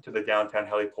Vancouver to the downtown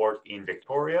heliport in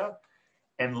Victoria.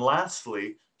 And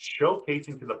lastly,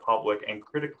 showcasing to the public and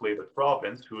critically the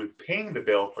province, who is paying the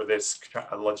bill for this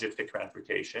logistic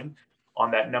transportation,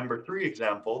 on that number 3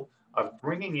 example of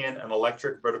bringing in an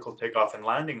electric vertical takeoff and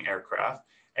landing aircraft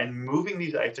and moving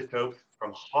these isotopes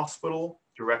from hospital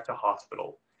direct to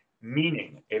hospital,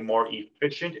 meaning a more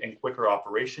efficient and quicker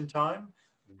operation time,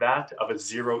 that of a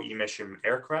zero emission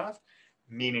aircraft,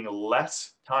 meaning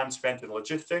less time spent in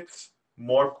logistics,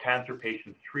 more cancer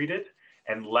patients treated,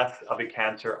 and less of a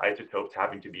cancer isotopes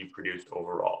having to be produced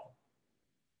overall.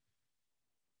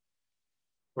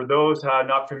 For those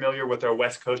not familiar with our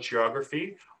West Coast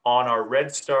geography, on our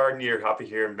red star near up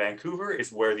here in Vancouver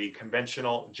is where the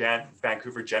conventional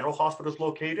Vancouver General Hospital is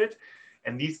located.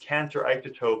 And these cancer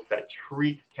isotopes that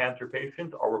treat cancer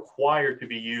patients are required to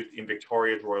be used in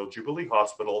Victoria's Royal Jubilee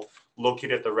Hospital,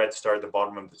 located at the red star at the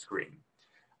bottom of the screen.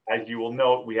 As you will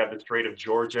note, we have the Strait of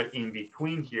Georgia in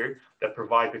between here that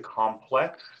provides a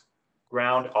complex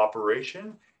ground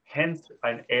operation, hence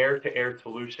an air-to-air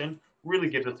solution really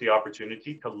gives us the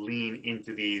opportunity to lean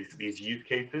into these use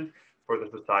cases for the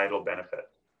societal benefit.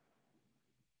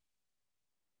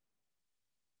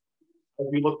 As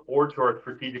we look forward to our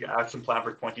strategic action plan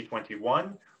for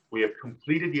 2021, we have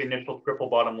completed the initial triple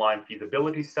bottom line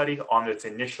feasibility study on this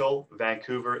initial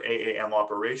Vancouver AAM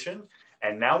operation.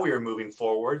 And now we are moving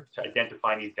forward to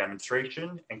identifying these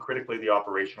demonstration and critically the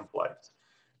operational flights.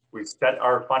 We've set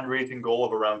our fundraising goal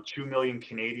of around 2 million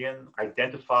Canadian,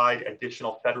 identified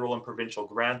additional federal and provincial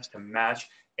grants to match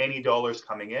any dollars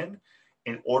coming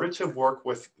in order to work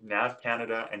with NAV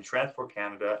Canada and Transport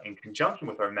Canada in conjunction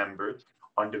with our members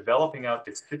on developing out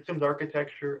the systems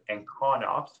architecture and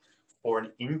CONOPS for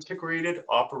an integrated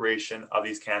operation of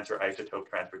these cancer isotope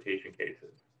transportation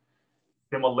cases.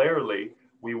 Similarly,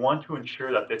 we want to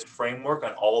ensure that this framework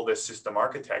on all of this system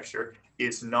architecture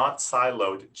is not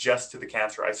siloed just to the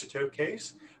cancer isotope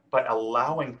case, but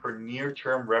allowing for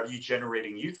near-term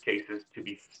revenue-generating use cases to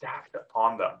be stacked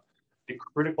upon them. The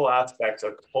critical aspects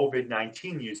of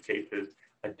COVID-19 use cases,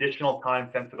 additional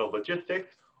time-sensitive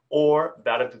logistics, or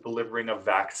that of the delivering of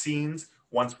vaccines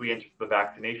once we enter the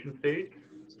vaccination stage,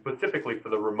 specifically for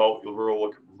the remote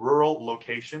rural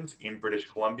locations in British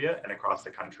Columbia and across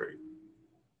the country.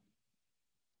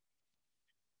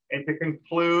 And to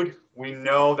conclude, we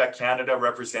know that Canada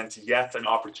represents yet an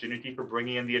opportunity for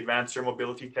bringing in the advanced air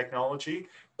mobility technology,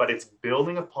 but it's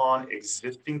building upon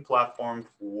existing platforms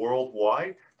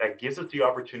worldwide that gives us the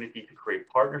opportunity to create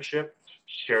partnerships,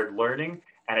 shared learning,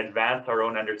 and advance our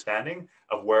own understanding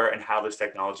of where and how this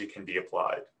technology can be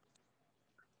applied.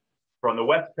 From the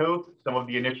West Coast, some of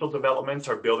the initial developments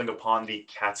are building upon the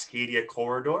Cascadia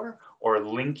corridor, or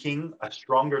linking a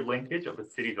stronger linkage of the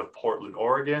cities of Portland,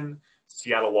 Oregon,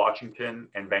 Seattle, Washington,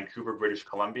 and Vancouver, British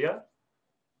Columbia.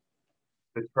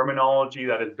 The terminology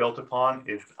that is built upon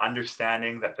is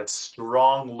understanding that the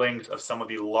strong links of some of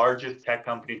the largest tech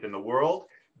companies in the world,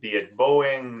 be it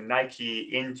Boeing,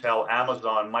 Nike, Intel,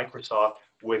 Amazon, Microsoft,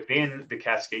 within the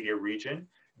Cascadia region,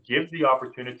 gives the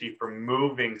opportunity for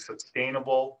moving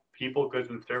sustainable people, goods,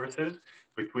 and services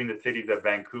between the cities of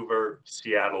Vancouver,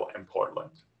 Seattle, and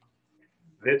Portland.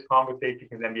 This conversation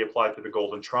can then be applied to the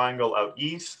Golden Triangle out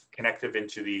east, connective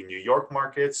into the New York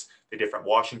markets, the different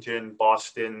Washington,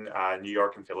 Boston, New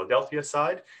York, and Philadelphia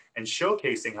side, and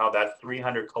showcasing how that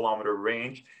 300-kilometer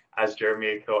range, as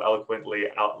Jeremy so eloquently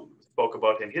spoke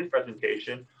about in his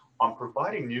presentation, on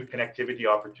providing new connectivity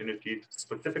opportunities,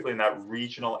 specifically in that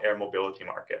regional air mobility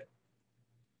market.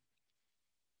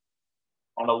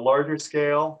 On a larger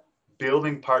scale,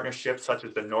 building partnerships such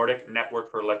as the Nordic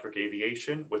Network for Electric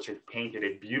Aviation, which has painted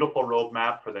a beautiful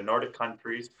roadmap for the Nordic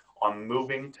countries on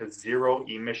moving to zero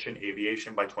emission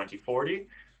aviation by 2040,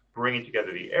 bringing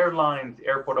together the airlines,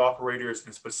 airport operators,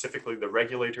 and specifically the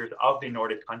regulators of the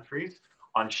Nordic countries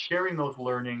on sharing those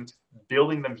learnings,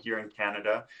 building them here in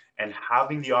Canada, and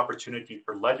having the opportunity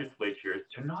for legislatures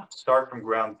to not start from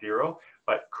ground zero,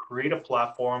 but create a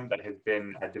platform that has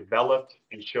been developed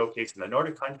and showcased in the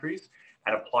Nordic countries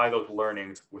and apply those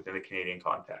learnings within the Canadian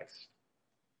context.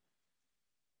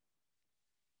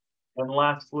 And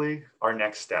lastly, our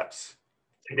next steps.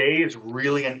 Today is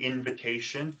really an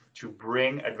invitation to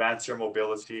bring advanced air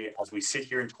mobility as we sit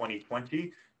here in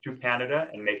 2020 to Canada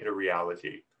and make it a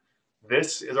reality.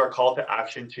 This is our call to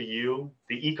action to you,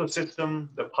 the ecosystem,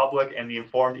 the public, and the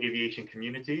informed aviation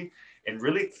community, and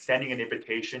really extending an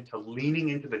invitation to leaning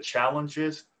into the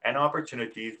challenges and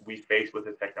opportunities we face with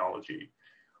the technology.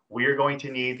 We are going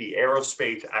to need the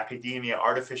aerospace, academia,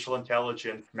 artificial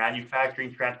intelligence,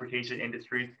 manufacturing, transportation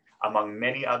industries, among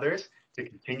many others, to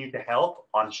continue to help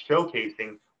on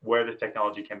showcasing where this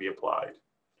technology can be applied.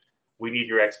 We need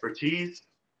your expertise,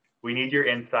 we need your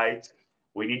insights,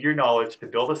 we need your knowledge to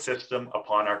build a system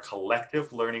upon our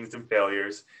collective learnings and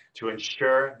failures to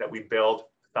ensure that we build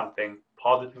something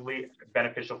positively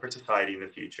beneficial for society in the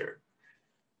future.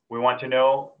 We want to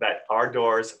know that our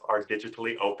doors are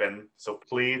digitally open, so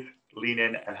please lean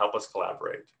in and help us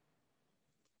collaborate.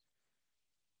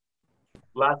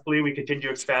 Lastly, we continue to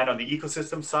expand on the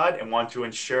ecosystem side and want to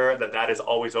ensure that that is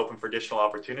always open for additional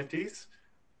opportunities.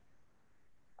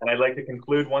 And I'd like to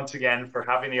conclude once again for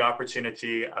having the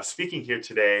opportunity of speaking here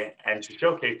today and to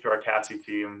showcase to our CASI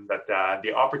team that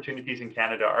the opportunities in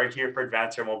Canada are here for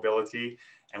advanced air mobility,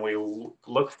 and we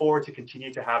look forward to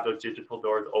continue to have those digital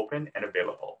doors open and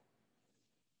available.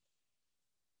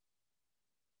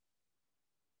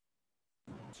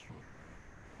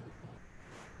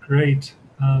 Great.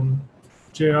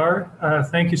 JR,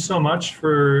 thank you so much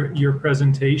for your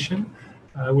presentation,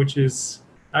 which is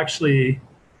actually,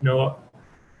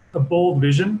 a bold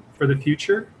vision for the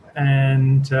future,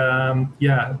 and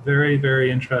yeah, very, very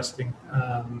interesting.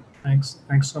 Thanks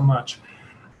so much.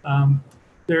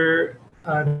 There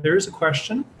is a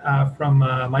question from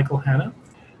Michael Hanna,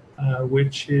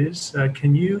 which is,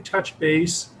 can you touch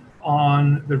base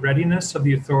on the readiness of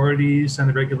the authorities and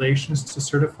the regulations to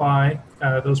certify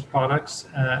those products,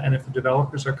 and if the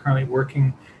developers are currently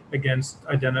working against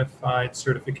identified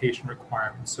certification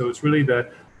requirements? So it's really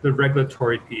the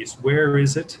regulatory piece. Where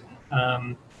is it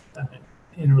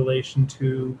in relation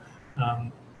to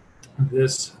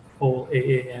this whole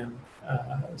AAM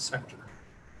sector?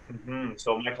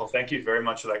 So Michael, thank you very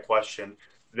much for that question.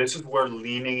 This is where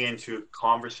leaning into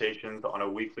conversations on a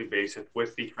weekly basis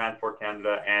with the Transport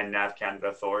Canada and NAV Canada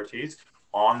authorities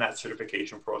on that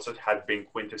certification process has been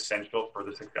quintessential for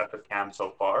the success of CAAM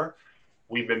so far.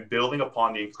 We've been building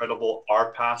upon the incredible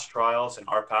RPAS trials and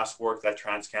RPAS work that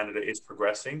TransCanada is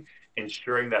progressing,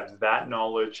 ensuring that that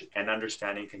knowledge and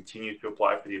understanding continues to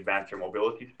apply for the advanced air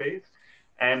mobility space.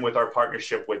 And with our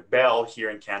partnership with Bell here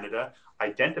in Canada,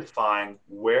 identifying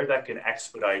where that can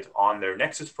expedite on their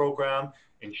Nexus program,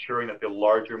 ensuring that the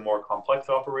larger, more complex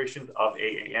operations of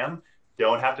AAM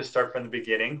don't have to start from the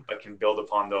beginning, but can build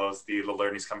upon those. The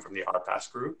learnings come from the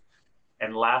RPAS group.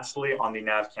 And lastly, on the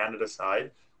NAV Canada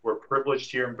side, we're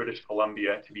privileged here in British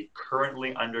Columbia to be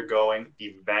currently undergoing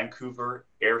the Vancouver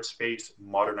Airspace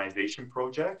Modernization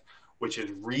Project, which is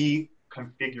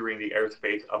reconfiguring the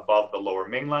airspace above the lower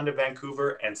mainland of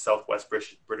Vancouver and southwest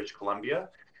British Columbia.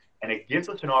 And it gives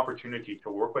us an opportunity to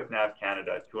work with NAV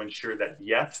Canada to ensure that,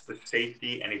 yes, the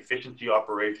safety and efficiency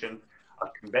operations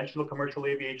of conventional commercial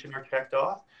aviation are checked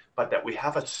off, but that we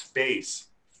have a space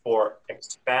for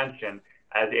expansion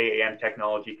as AAM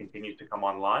technology continues to come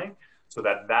online, so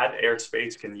that that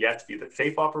airspace can, yes, be the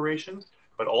safe operations,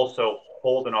 but also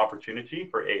hold an opportunity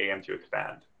for AAM to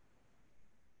expand.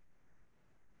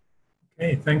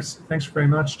 Okay, thanks very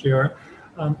much, JR.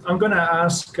 I'm going to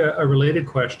ask a related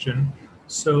question.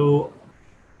 So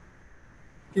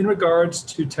in regards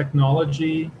to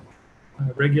technology,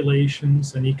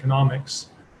 regulations, and economics,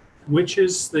 which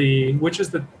is the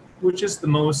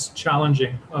most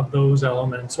challenging of those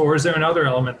elements, or is there another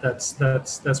element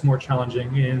that's more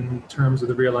challenging in terms of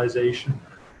the realization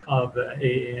of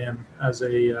AAM as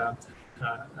a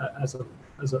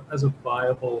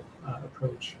viable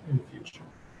approach in the future?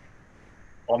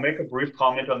 I'll make a brief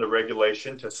comment on the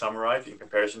regulation to summarize in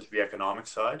comparison to the economic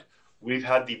side. We've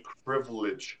had the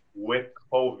privilege with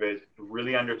COVID to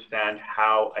really understand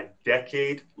how a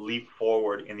decade leap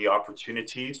forward in the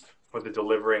opportunities for the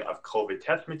delivering of COVID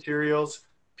test materials,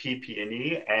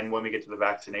 PPE, and when we get to the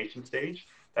vaccination stage,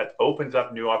 that opens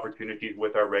up new opportunities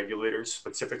with our regulators,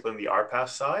 specifically in the RPAS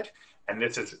side. And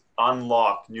this has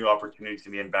unlocked new opportunities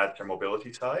in the Advanced Air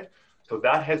Mobility side. So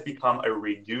that has become a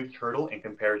reduced hurdle in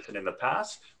comparison in the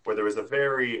past, where there was a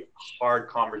very hard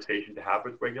conversation to have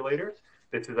with regulators.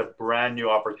 This is a brand new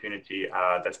opportunity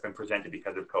that's been presented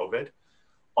because of COVID.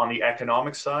 On the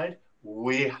economic side,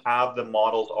 we have the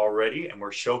models already, and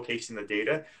we're showcasing the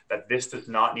data that this does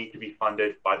not need to be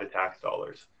funded by the tax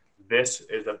dollars. This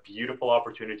is a beautiful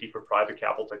opportunity for private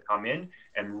capital to come in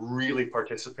and really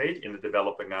participate in the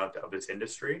developing out of this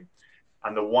industry.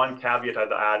 And the one caveat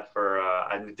I'd add for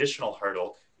an additional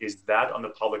hurdle is that on the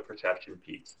public perception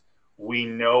piece. We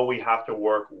know we have to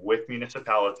work with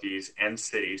municipalities and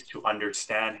cities to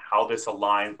understand how this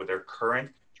aligns with their current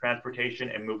transportation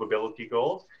and movability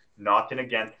goals, not in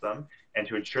against them, and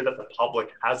to ensure that the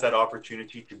public has that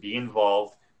opportunity to be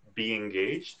involved, be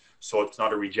engaged, so it's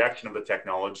not a rejection of the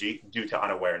technology due to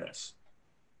unawareness.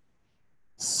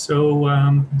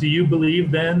 So do you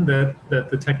believe then that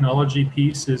the technology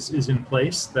piece is in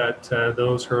place, that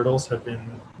those hurdles have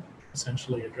been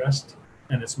essentially addressed,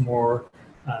 and it's more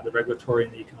the regulatory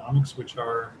and the economics which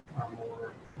are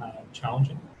more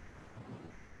challenging?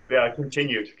 Yeah,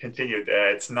 continued.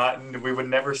 It's not, we would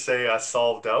never say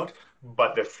solved out,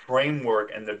 but the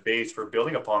framework and the base for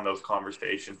building upon those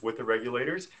conversations with the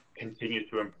regulators continues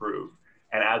to improve.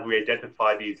 And as we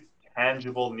identify these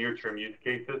tangible near-term use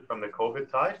cases from the COVID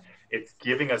side, it's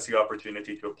giving us the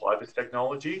opportunity to apply this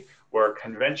technology where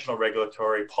conventional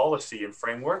regulatory policy and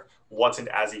framework wasn't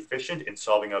as efficient in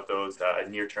solving out those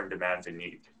near-term demands and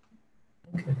needs.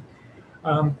 Okay.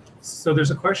 So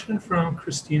there's a question from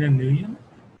Christina Nguyen.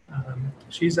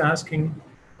 She's asking,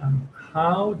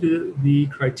 how do the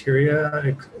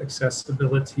criteria,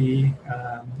 accessibility,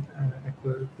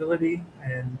 equitability,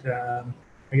 and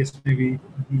I guess maybe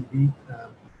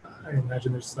I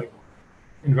imagine there's like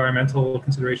environmental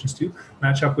considerations too,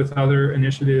 match up with other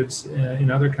initiatives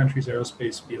in other countries'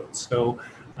 aerospace fields? So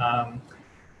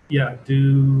yeah,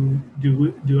 do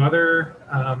other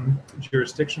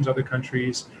jurisdictions, other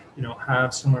countries,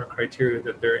 have similar criteria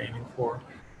that they're aiming for?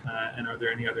 And are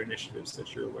there any other initiatives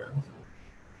that you're aware of?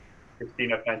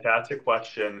 Christina, fantastic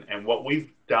question. And what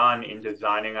we've done in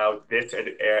designing out this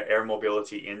Air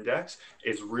Mobility Index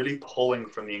is really pulling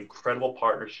from the incredible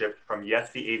partnership from,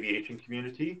 yes, the aviation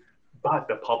community, but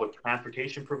the public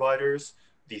transportation providers,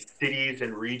 the cities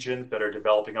and regions that are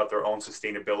developing out their own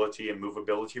sustainability and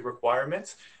movability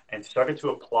requirements, and started to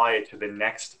apply it to the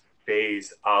next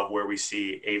phase of where we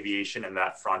see aviation and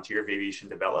that frontier of aviation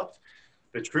developed.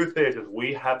 The truth is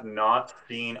we have not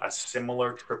seen a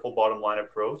similar triple bottom line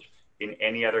approach in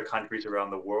any other countries around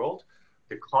the world.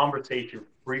 The conversation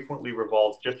frequently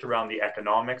revolves just around the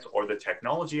economics or the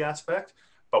technology aspect,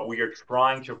 but we are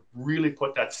trying to really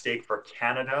put that stake for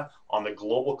Canada on the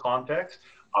global context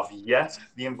of, yes,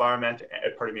 the environment,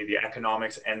 the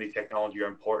economics and the technology are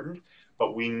important,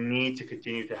 but we need to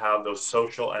continue to have those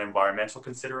social and environmental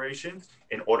considerations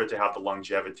in order to have the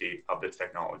longevity of this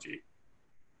technology.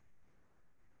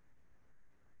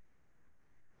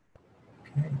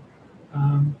 Okay.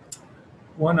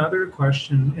 One other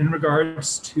question in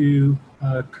regards to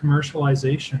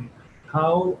commercialization.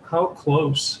 How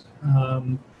close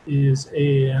is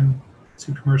AAM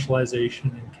to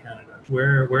commercialization in Canada?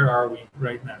 Where are we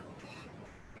right now?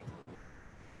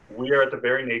 We are at the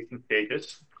very nascent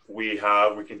stages. We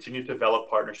continue to develop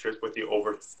partnerships with the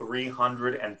over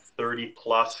 330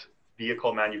 plus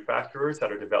vehicle manufacturers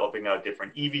that are developing out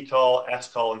different eVTOL,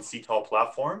 STOL, and CTOL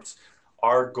platforms.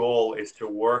 Our goal is to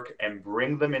work and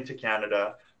bring them into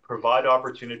Canada, provide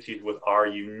opportunities with our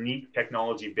unique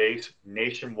technology base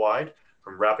nationwide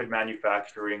from rapid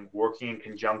manufacturing, working in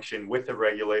conjunction with the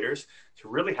regulators to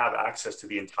really have access to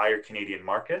the entire Canadian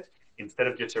market instead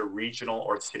of just a regional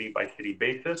or city-by-city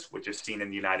basis, which is seen in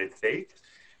the United States,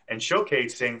 and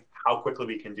showcasing how quickly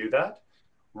we can do that.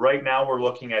 Right now, we're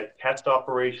looking at test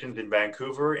operations in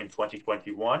Vancouver in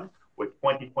 2021, with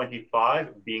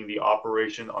 2025 being the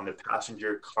operation on the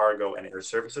passenger, cargo, and air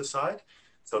services side.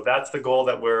 So that's the goal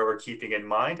that we're keeping in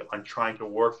mind on trying to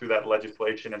work through that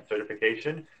legislation and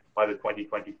certification by the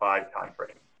 2025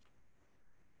 timeframe.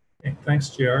 Okay, thanks,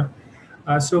 JR.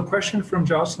 So a question from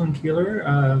Jocelyn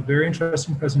Keeler, very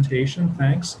interesting presentation,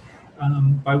 thanks.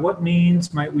 By what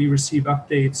means might we receive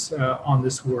updates on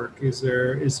this work? Is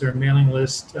there a mailing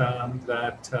list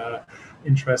that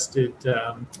interested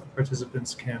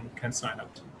participants can sign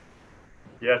up to?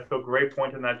 Yeah, so great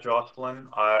point on that, Jocelyn.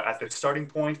 At the starting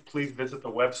point, please visit the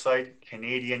website,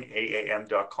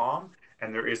 canadianaam.com,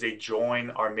 and there is a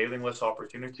join our mailing list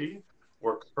opportunity.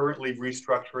 We're currently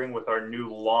restructuring with our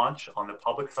new launch on the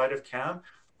public side of CAAM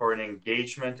for an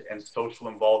engagement and social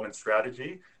involvement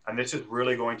strategy. And this is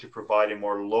really going to provide a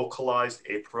more localized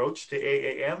approach to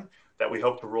AAM that we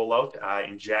hope to roll out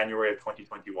in January of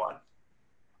 2021.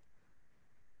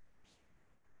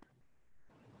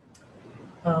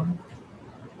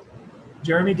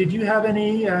 Jeremy, did you have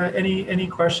any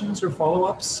questions or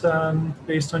follow-ups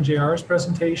based on JR's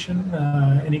presentation?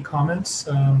 Any comments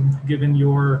given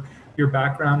your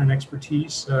background and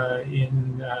expertise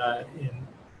in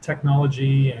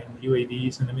technology and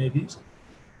UAVs and MAVs?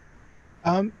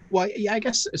 Well, yeah, I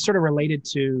guess sort of related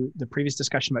to the previous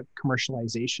discussion about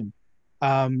commercialization.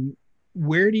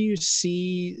 Where do you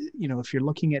see, if you're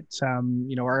looking at, our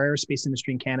aerospace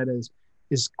industry in Canada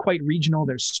is quite regional.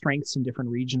 There's strengths in different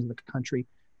regions of the country.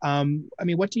 I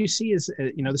mean, what do you see as,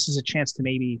 this is a chance to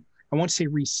maybe, I won't say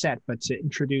reset, but to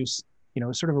introduce,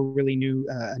 sort of a really new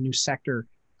sector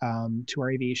to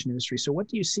our aviation industry. So what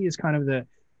do you see as kind of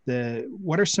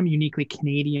what are some uniquely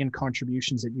Canadian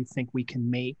contributions that you think we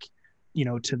can make,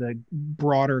 to the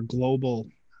broader global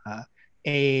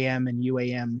AAM and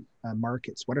UAM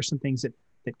markets? What are some things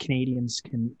that Canadians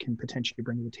can potentially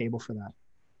bring to the table for that?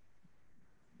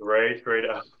 Great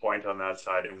point on that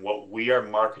side. And what we are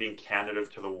marketing Canada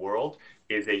to the world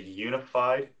is a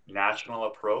unified national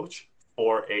approach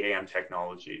for AAM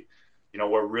technology.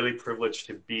 We're really privileged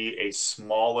to be a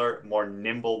smaller, more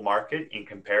nimble market in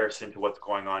comparison to what's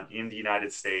going on in the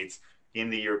United States, in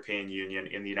the European Union,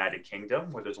 in the United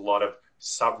Kingdom, where there's a lot of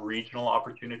sub-regional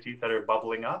opportunities that are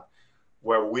bubbling up,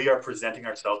 where we are presenting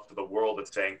ourselves to the world and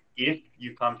saying, if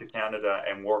you come to Canada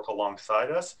and work alongside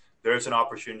us, there's an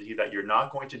opportunity that you're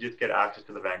not going to just get access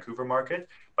to the Vancouver market,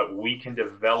 but we can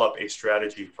develop a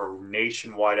strategy for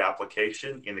nationwide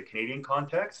application in the Canadian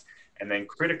context. And then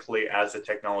critically, as the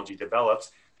technology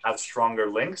develops, have stronger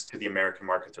links to the American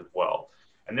markets as well.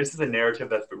 And this is a narrative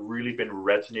that's really been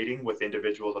resonating with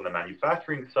individuals on the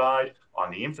manufacturing side,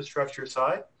 on the infrastructure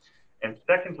side. And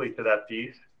secondly, to that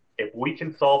piece, if we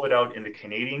can solve it out in the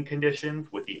Canadian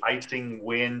conditions with the icing,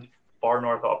 wind, far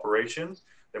north operations,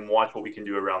 then watch what we can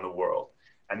do around the world.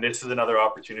 And this is another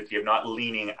opportunity of not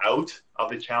leaning out of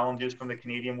the challenges from the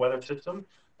Canadian weather system,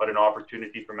 but an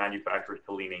opportunity for manufacturers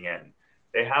to leaning in.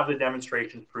 They have the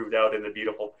demonstrations proved out in the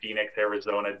beautiful Phoenix,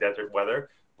 Arizona desert weather.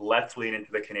 Let's lean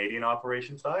into the Canadian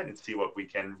operation side and see what we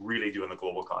can really do in the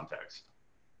global context.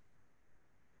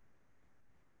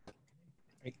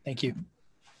 Great, thank you.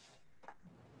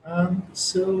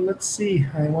 So let's see.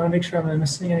 I want to make sure I'm not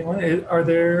missing anyone. Are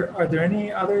there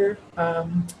any other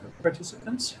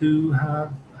participants who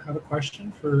have a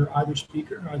question for either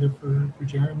speaker, either for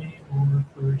Jeremy or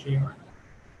for JR?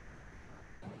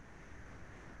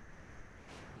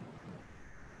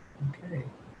 Okay.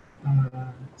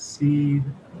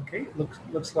 Okay.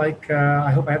 Looks like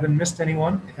I hope I haven't missed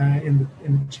anyone in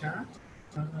the chat.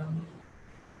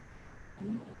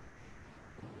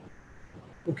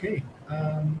 Okay,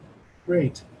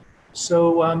 great.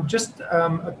 So just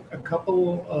a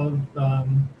couple of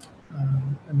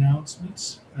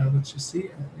announcements. Let's just see.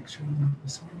 Make sure I'm not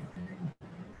missing anything.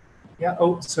 Yeah.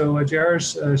 Oh, so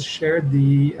JR's shared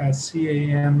the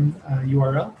CAAM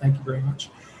URL. Thank you very much.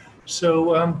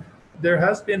 So there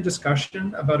has been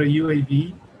discussion about a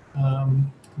UAV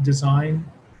design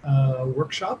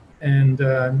workshop and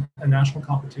a national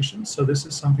competition. So this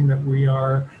is something that we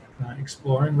are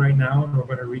exploring right now, and we're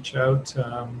going to reach out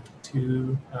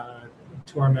to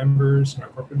our members and our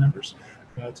corporate members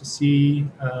to see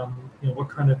what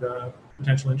kind of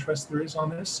potential interest there is on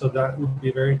this. So that would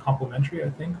be very complementary, I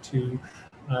think, to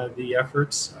the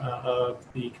efforts of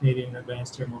the Canadian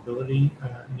Advanced Air Mobility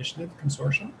Initiative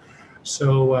Consortium.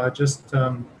 So just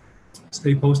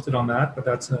stay posted on that, but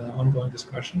that's an ongoing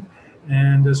discussion.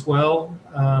 And as well,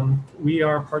 we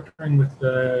are partnering with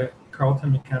the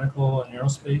Carleton Mechanical and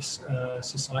Aerospace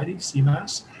Society,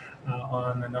 CMAS,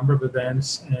 on a number of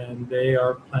events, and they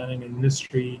are planning an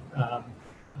industry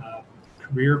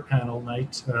career panel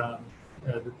night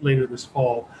later this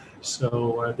fall.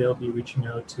 So they'll be reaching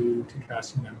out to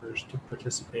CASI members to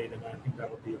participate, and I think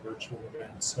that'll be a virtual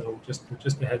event. So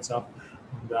just a heads up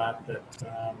on that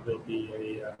there'll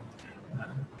be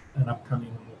an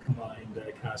upcoming combined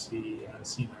CASI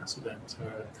CMAS event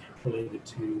related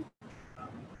to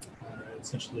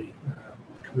essentially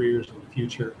careers in the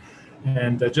future.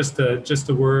 And just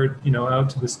a word, out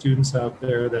to the students out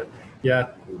there that, yeah,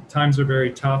 times are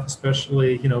very tough,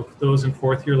 especially, those in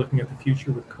fourth year looking at the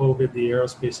future with COVID. The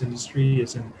aerospace industry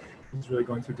is really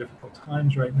going through difficult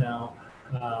times right now.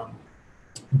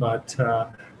 But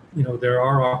there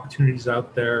are opportunities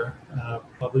out there,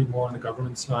 probably more on the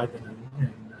government side than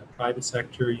in the private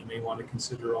sector. You may want to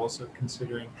consider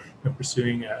considering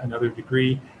pursuing another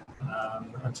degree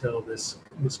until this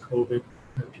COVID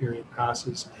period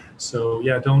passes. So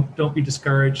yeah, don't be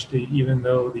discouraged, even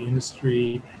though the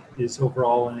industry is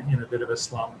overall in a bit of a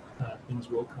slump. Things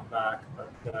will come back,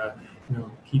 but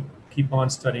keep on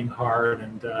studying hard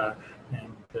and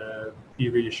be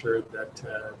reassured that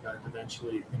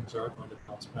eventually things are going to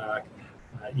bounce back,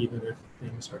 even if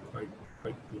things are quite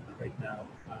bleak right now.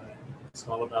 It's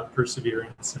all about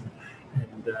perseverance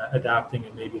and adapting,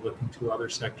 and maybe looking to other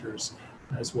sectors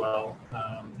as well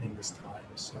in this time.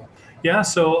 So yeah,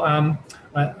 so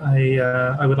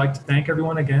I would like to thank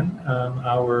everyone again,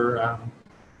 our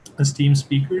esteemed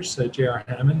speakers, J.R.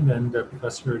 Hammond and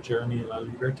Professor Jeremy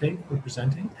Laliberté, for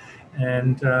presenting.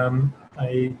 And I'm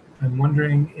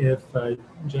wondering if,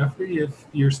 Jeffrey, if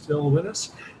you're still with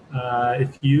us,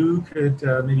 if you could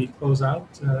maybe close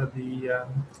out the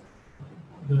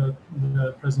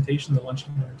presentation, the lunch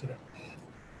and learn today.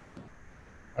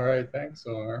 All right, thanks,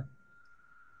 Omar.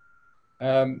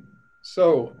 I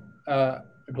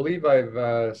believe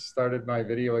I've started my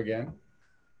video again.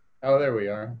 Oh, there we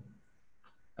are.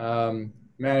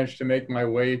 Managed to make my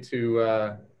way to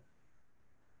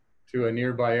a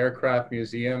nearby aircraft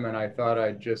museum, and I thought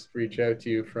I'd just reach out to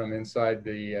you from inside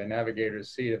the navigator's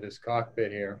seat of this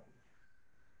cockpit here.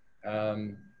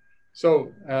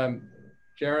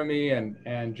 Jeremy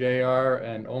and JR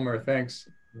and Omer, thanks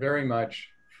very much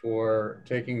for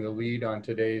taking the lead on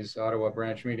today's Ottawa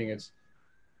branch meeting.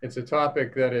 It's a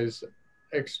topic that is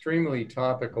extremely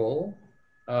topical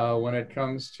when it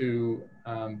comes to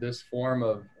this form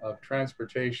of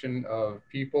transportation of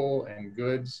people and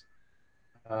goods.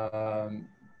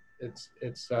 It's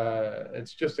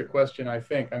just a question, I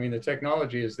think. I mean, the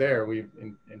technology is there.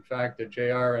 In fact,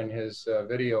 JR in his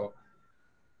video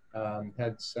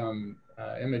had some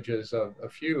images of a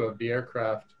few of the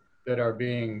aircraft that are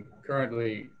being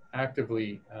currently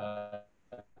actively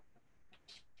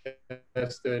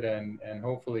tested and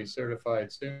hopefully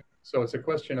certified soon. So it's a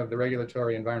question of the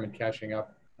regulatory environment catching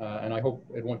up, and I hope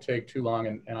it won't take too long.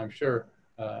 And I'm sure,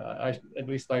 at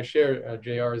least I share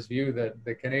JR's view that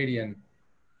the Canadian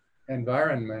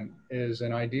environment is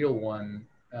an ideal one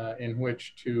in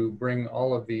which to bring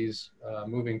all of these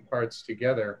moving parts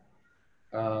together,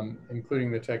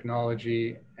 including the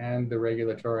technology and the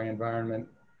regulatory environment,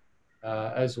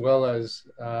 as well as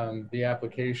the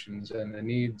applications and the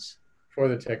needs for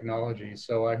the technology.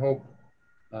 So I hope,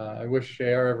 I wish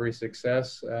JR every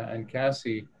success, and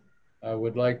CASI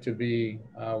would like to be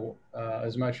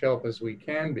as much help as we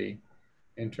can be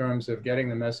in terms of getting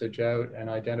the message out and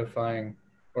identifying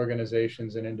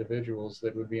organizations and individuals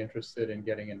that would be interested in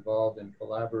getting involved and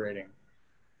collaborating.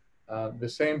 The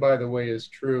same, by the way, is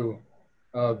true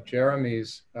of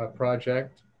Jeremy's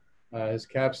project, his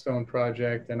capstone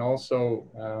project, and also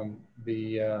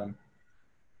the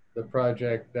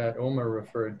project that Omer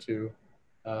referred to,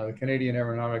 the Canadian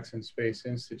Aeronautics and Space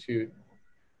Institute,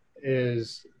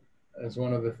 is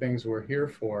one of the things we're here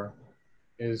for,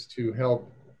 is to help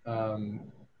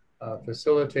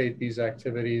facilitate these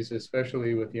activities,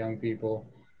 especially with young people,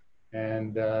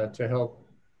 and to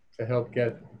help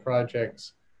get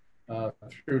projects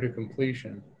through to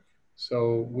completion.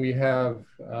 So we have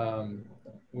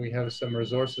some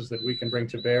resources that we can bring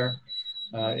to bear,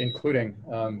 including,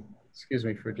 excuse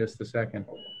me for just a second,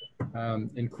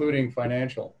 including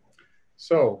financial.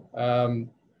 So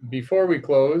before we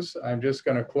close, I'm just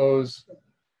going to close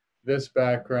this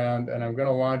background, and I'm going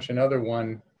to launch another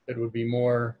one that would be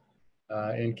more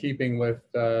in keeping with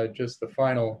just the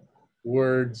final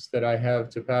words that I have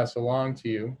to pass along to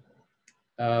you.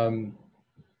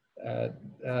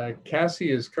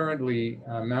 CASI is currently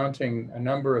mounting a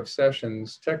number of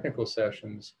sessions, technical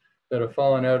sessions, that have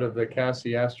fallen out of the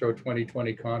CASI Astro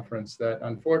 2020 conference that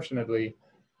unfortunately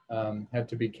had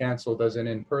to be canceled as an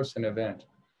in-person event.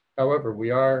 However,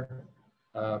 we are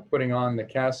putting on the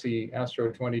CASI Astro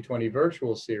 2020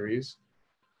 virtual series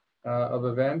of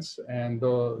events, and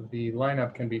the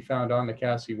lineup can be found on the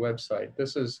CASI website.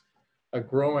 This is a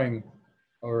growing,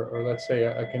 or let's say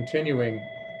a continuing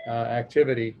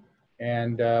activity,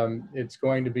 and it's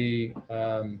going to be,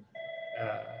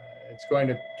 it's going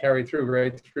to carry through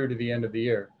right through to the end of the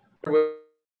year.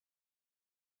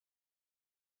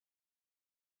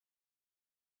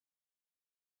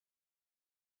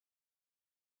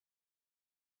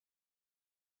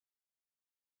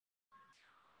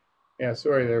 Yeah,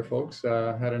 sorry there, folks.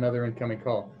 Had another incoming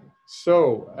call.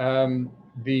 So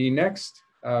the next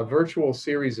virtual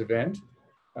series event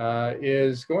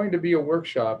is going to be a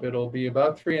workshop. It'll be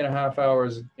about 3.5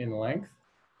 hours in length.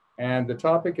 And the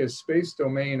topic is space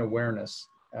domain awareness.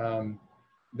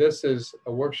 This is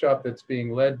a workshop that's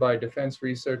being led by Defense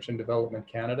Research and Development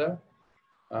Canada.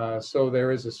 So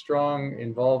there is a strong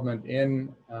involvement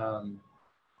in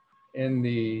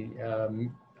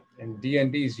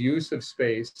DND's use of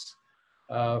space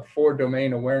for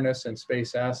domain awareness and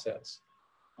space assets.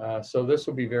 So this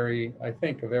will be I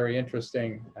think, a very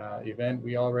interesting event.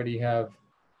 We already have,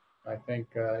 I think,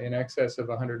 in excess of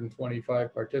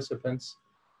 125 participants.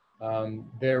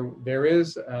 There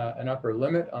is an upper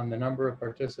limit on the number of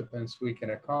participants we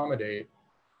can accommodate,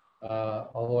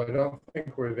 although I don't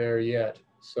think we're there yet.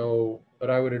 So, but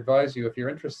I would advise you, if you're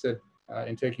interested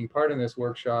in taking part in this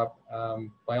workshop,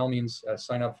 by all means,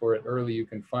 sign up for it early. You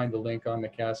can find the link on the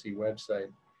CASI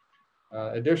website.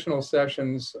 Additional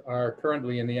sessions are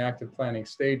currently in the active planning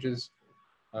stages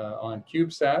on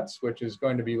CubeSats, which is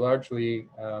going to be largely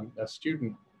a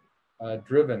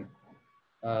student-driven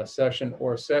session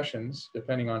or sessions,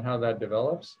 depending on how that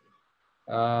develops.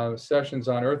 Sessions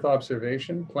on Earth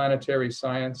observation, planetary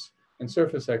science, and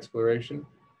surface exploration,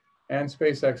 and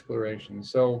space exploration.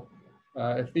 So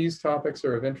if these topics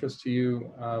are of interest to you,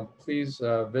 please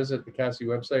visit the CASI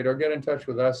website or get in touch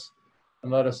with us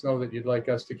and let us know that you'd like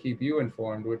us to keep you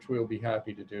informed, which we'll be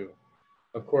happy to do.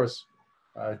 Of course,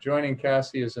 joining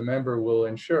CASI as a member will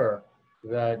ensure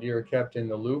that you're kept in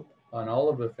the loop on all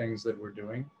of the things that we're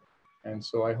doing. And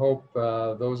so I hope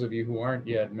those of you who aren't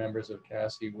yet members of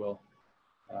CASI will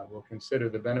consider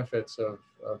the benefits of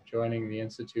joining the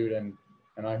Institute, and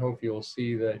I hope you'll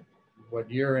see that what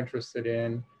you're interested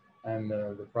in and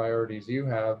the priorities you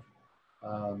have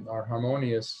are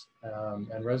harmonious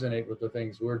and resonate with the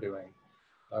things we're doing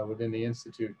within the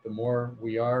Institute. The more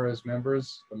we are as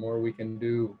members, the more we can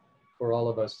do for all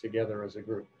of us together as a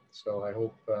group. So I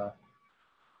hope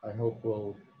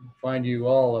we'll find you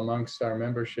all amongst our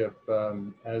membership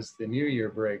as the new year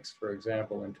breaks, for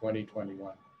example, in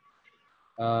 2021.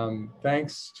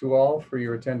 Thanks to all for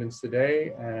your attendance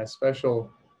today, and a special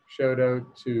shout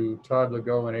out to Todd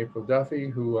Legault and April Duffy,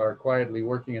 who are quietly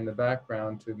working in the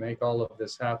background to make all of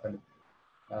this happen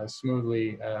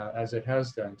smoothly as it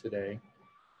has done today.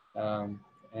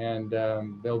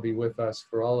 They'll be with us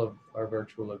for all of our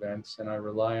virtual events, and I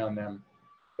rely on them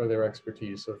for their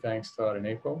expertise. So thanks, Todd and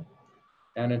April.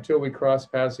 And until we cross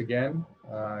paths again,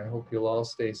 I hope you'll all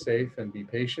stay safe and be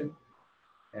patient,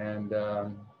 and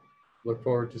look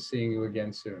forward to seeing you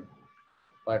again soon.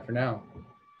 Bye for now.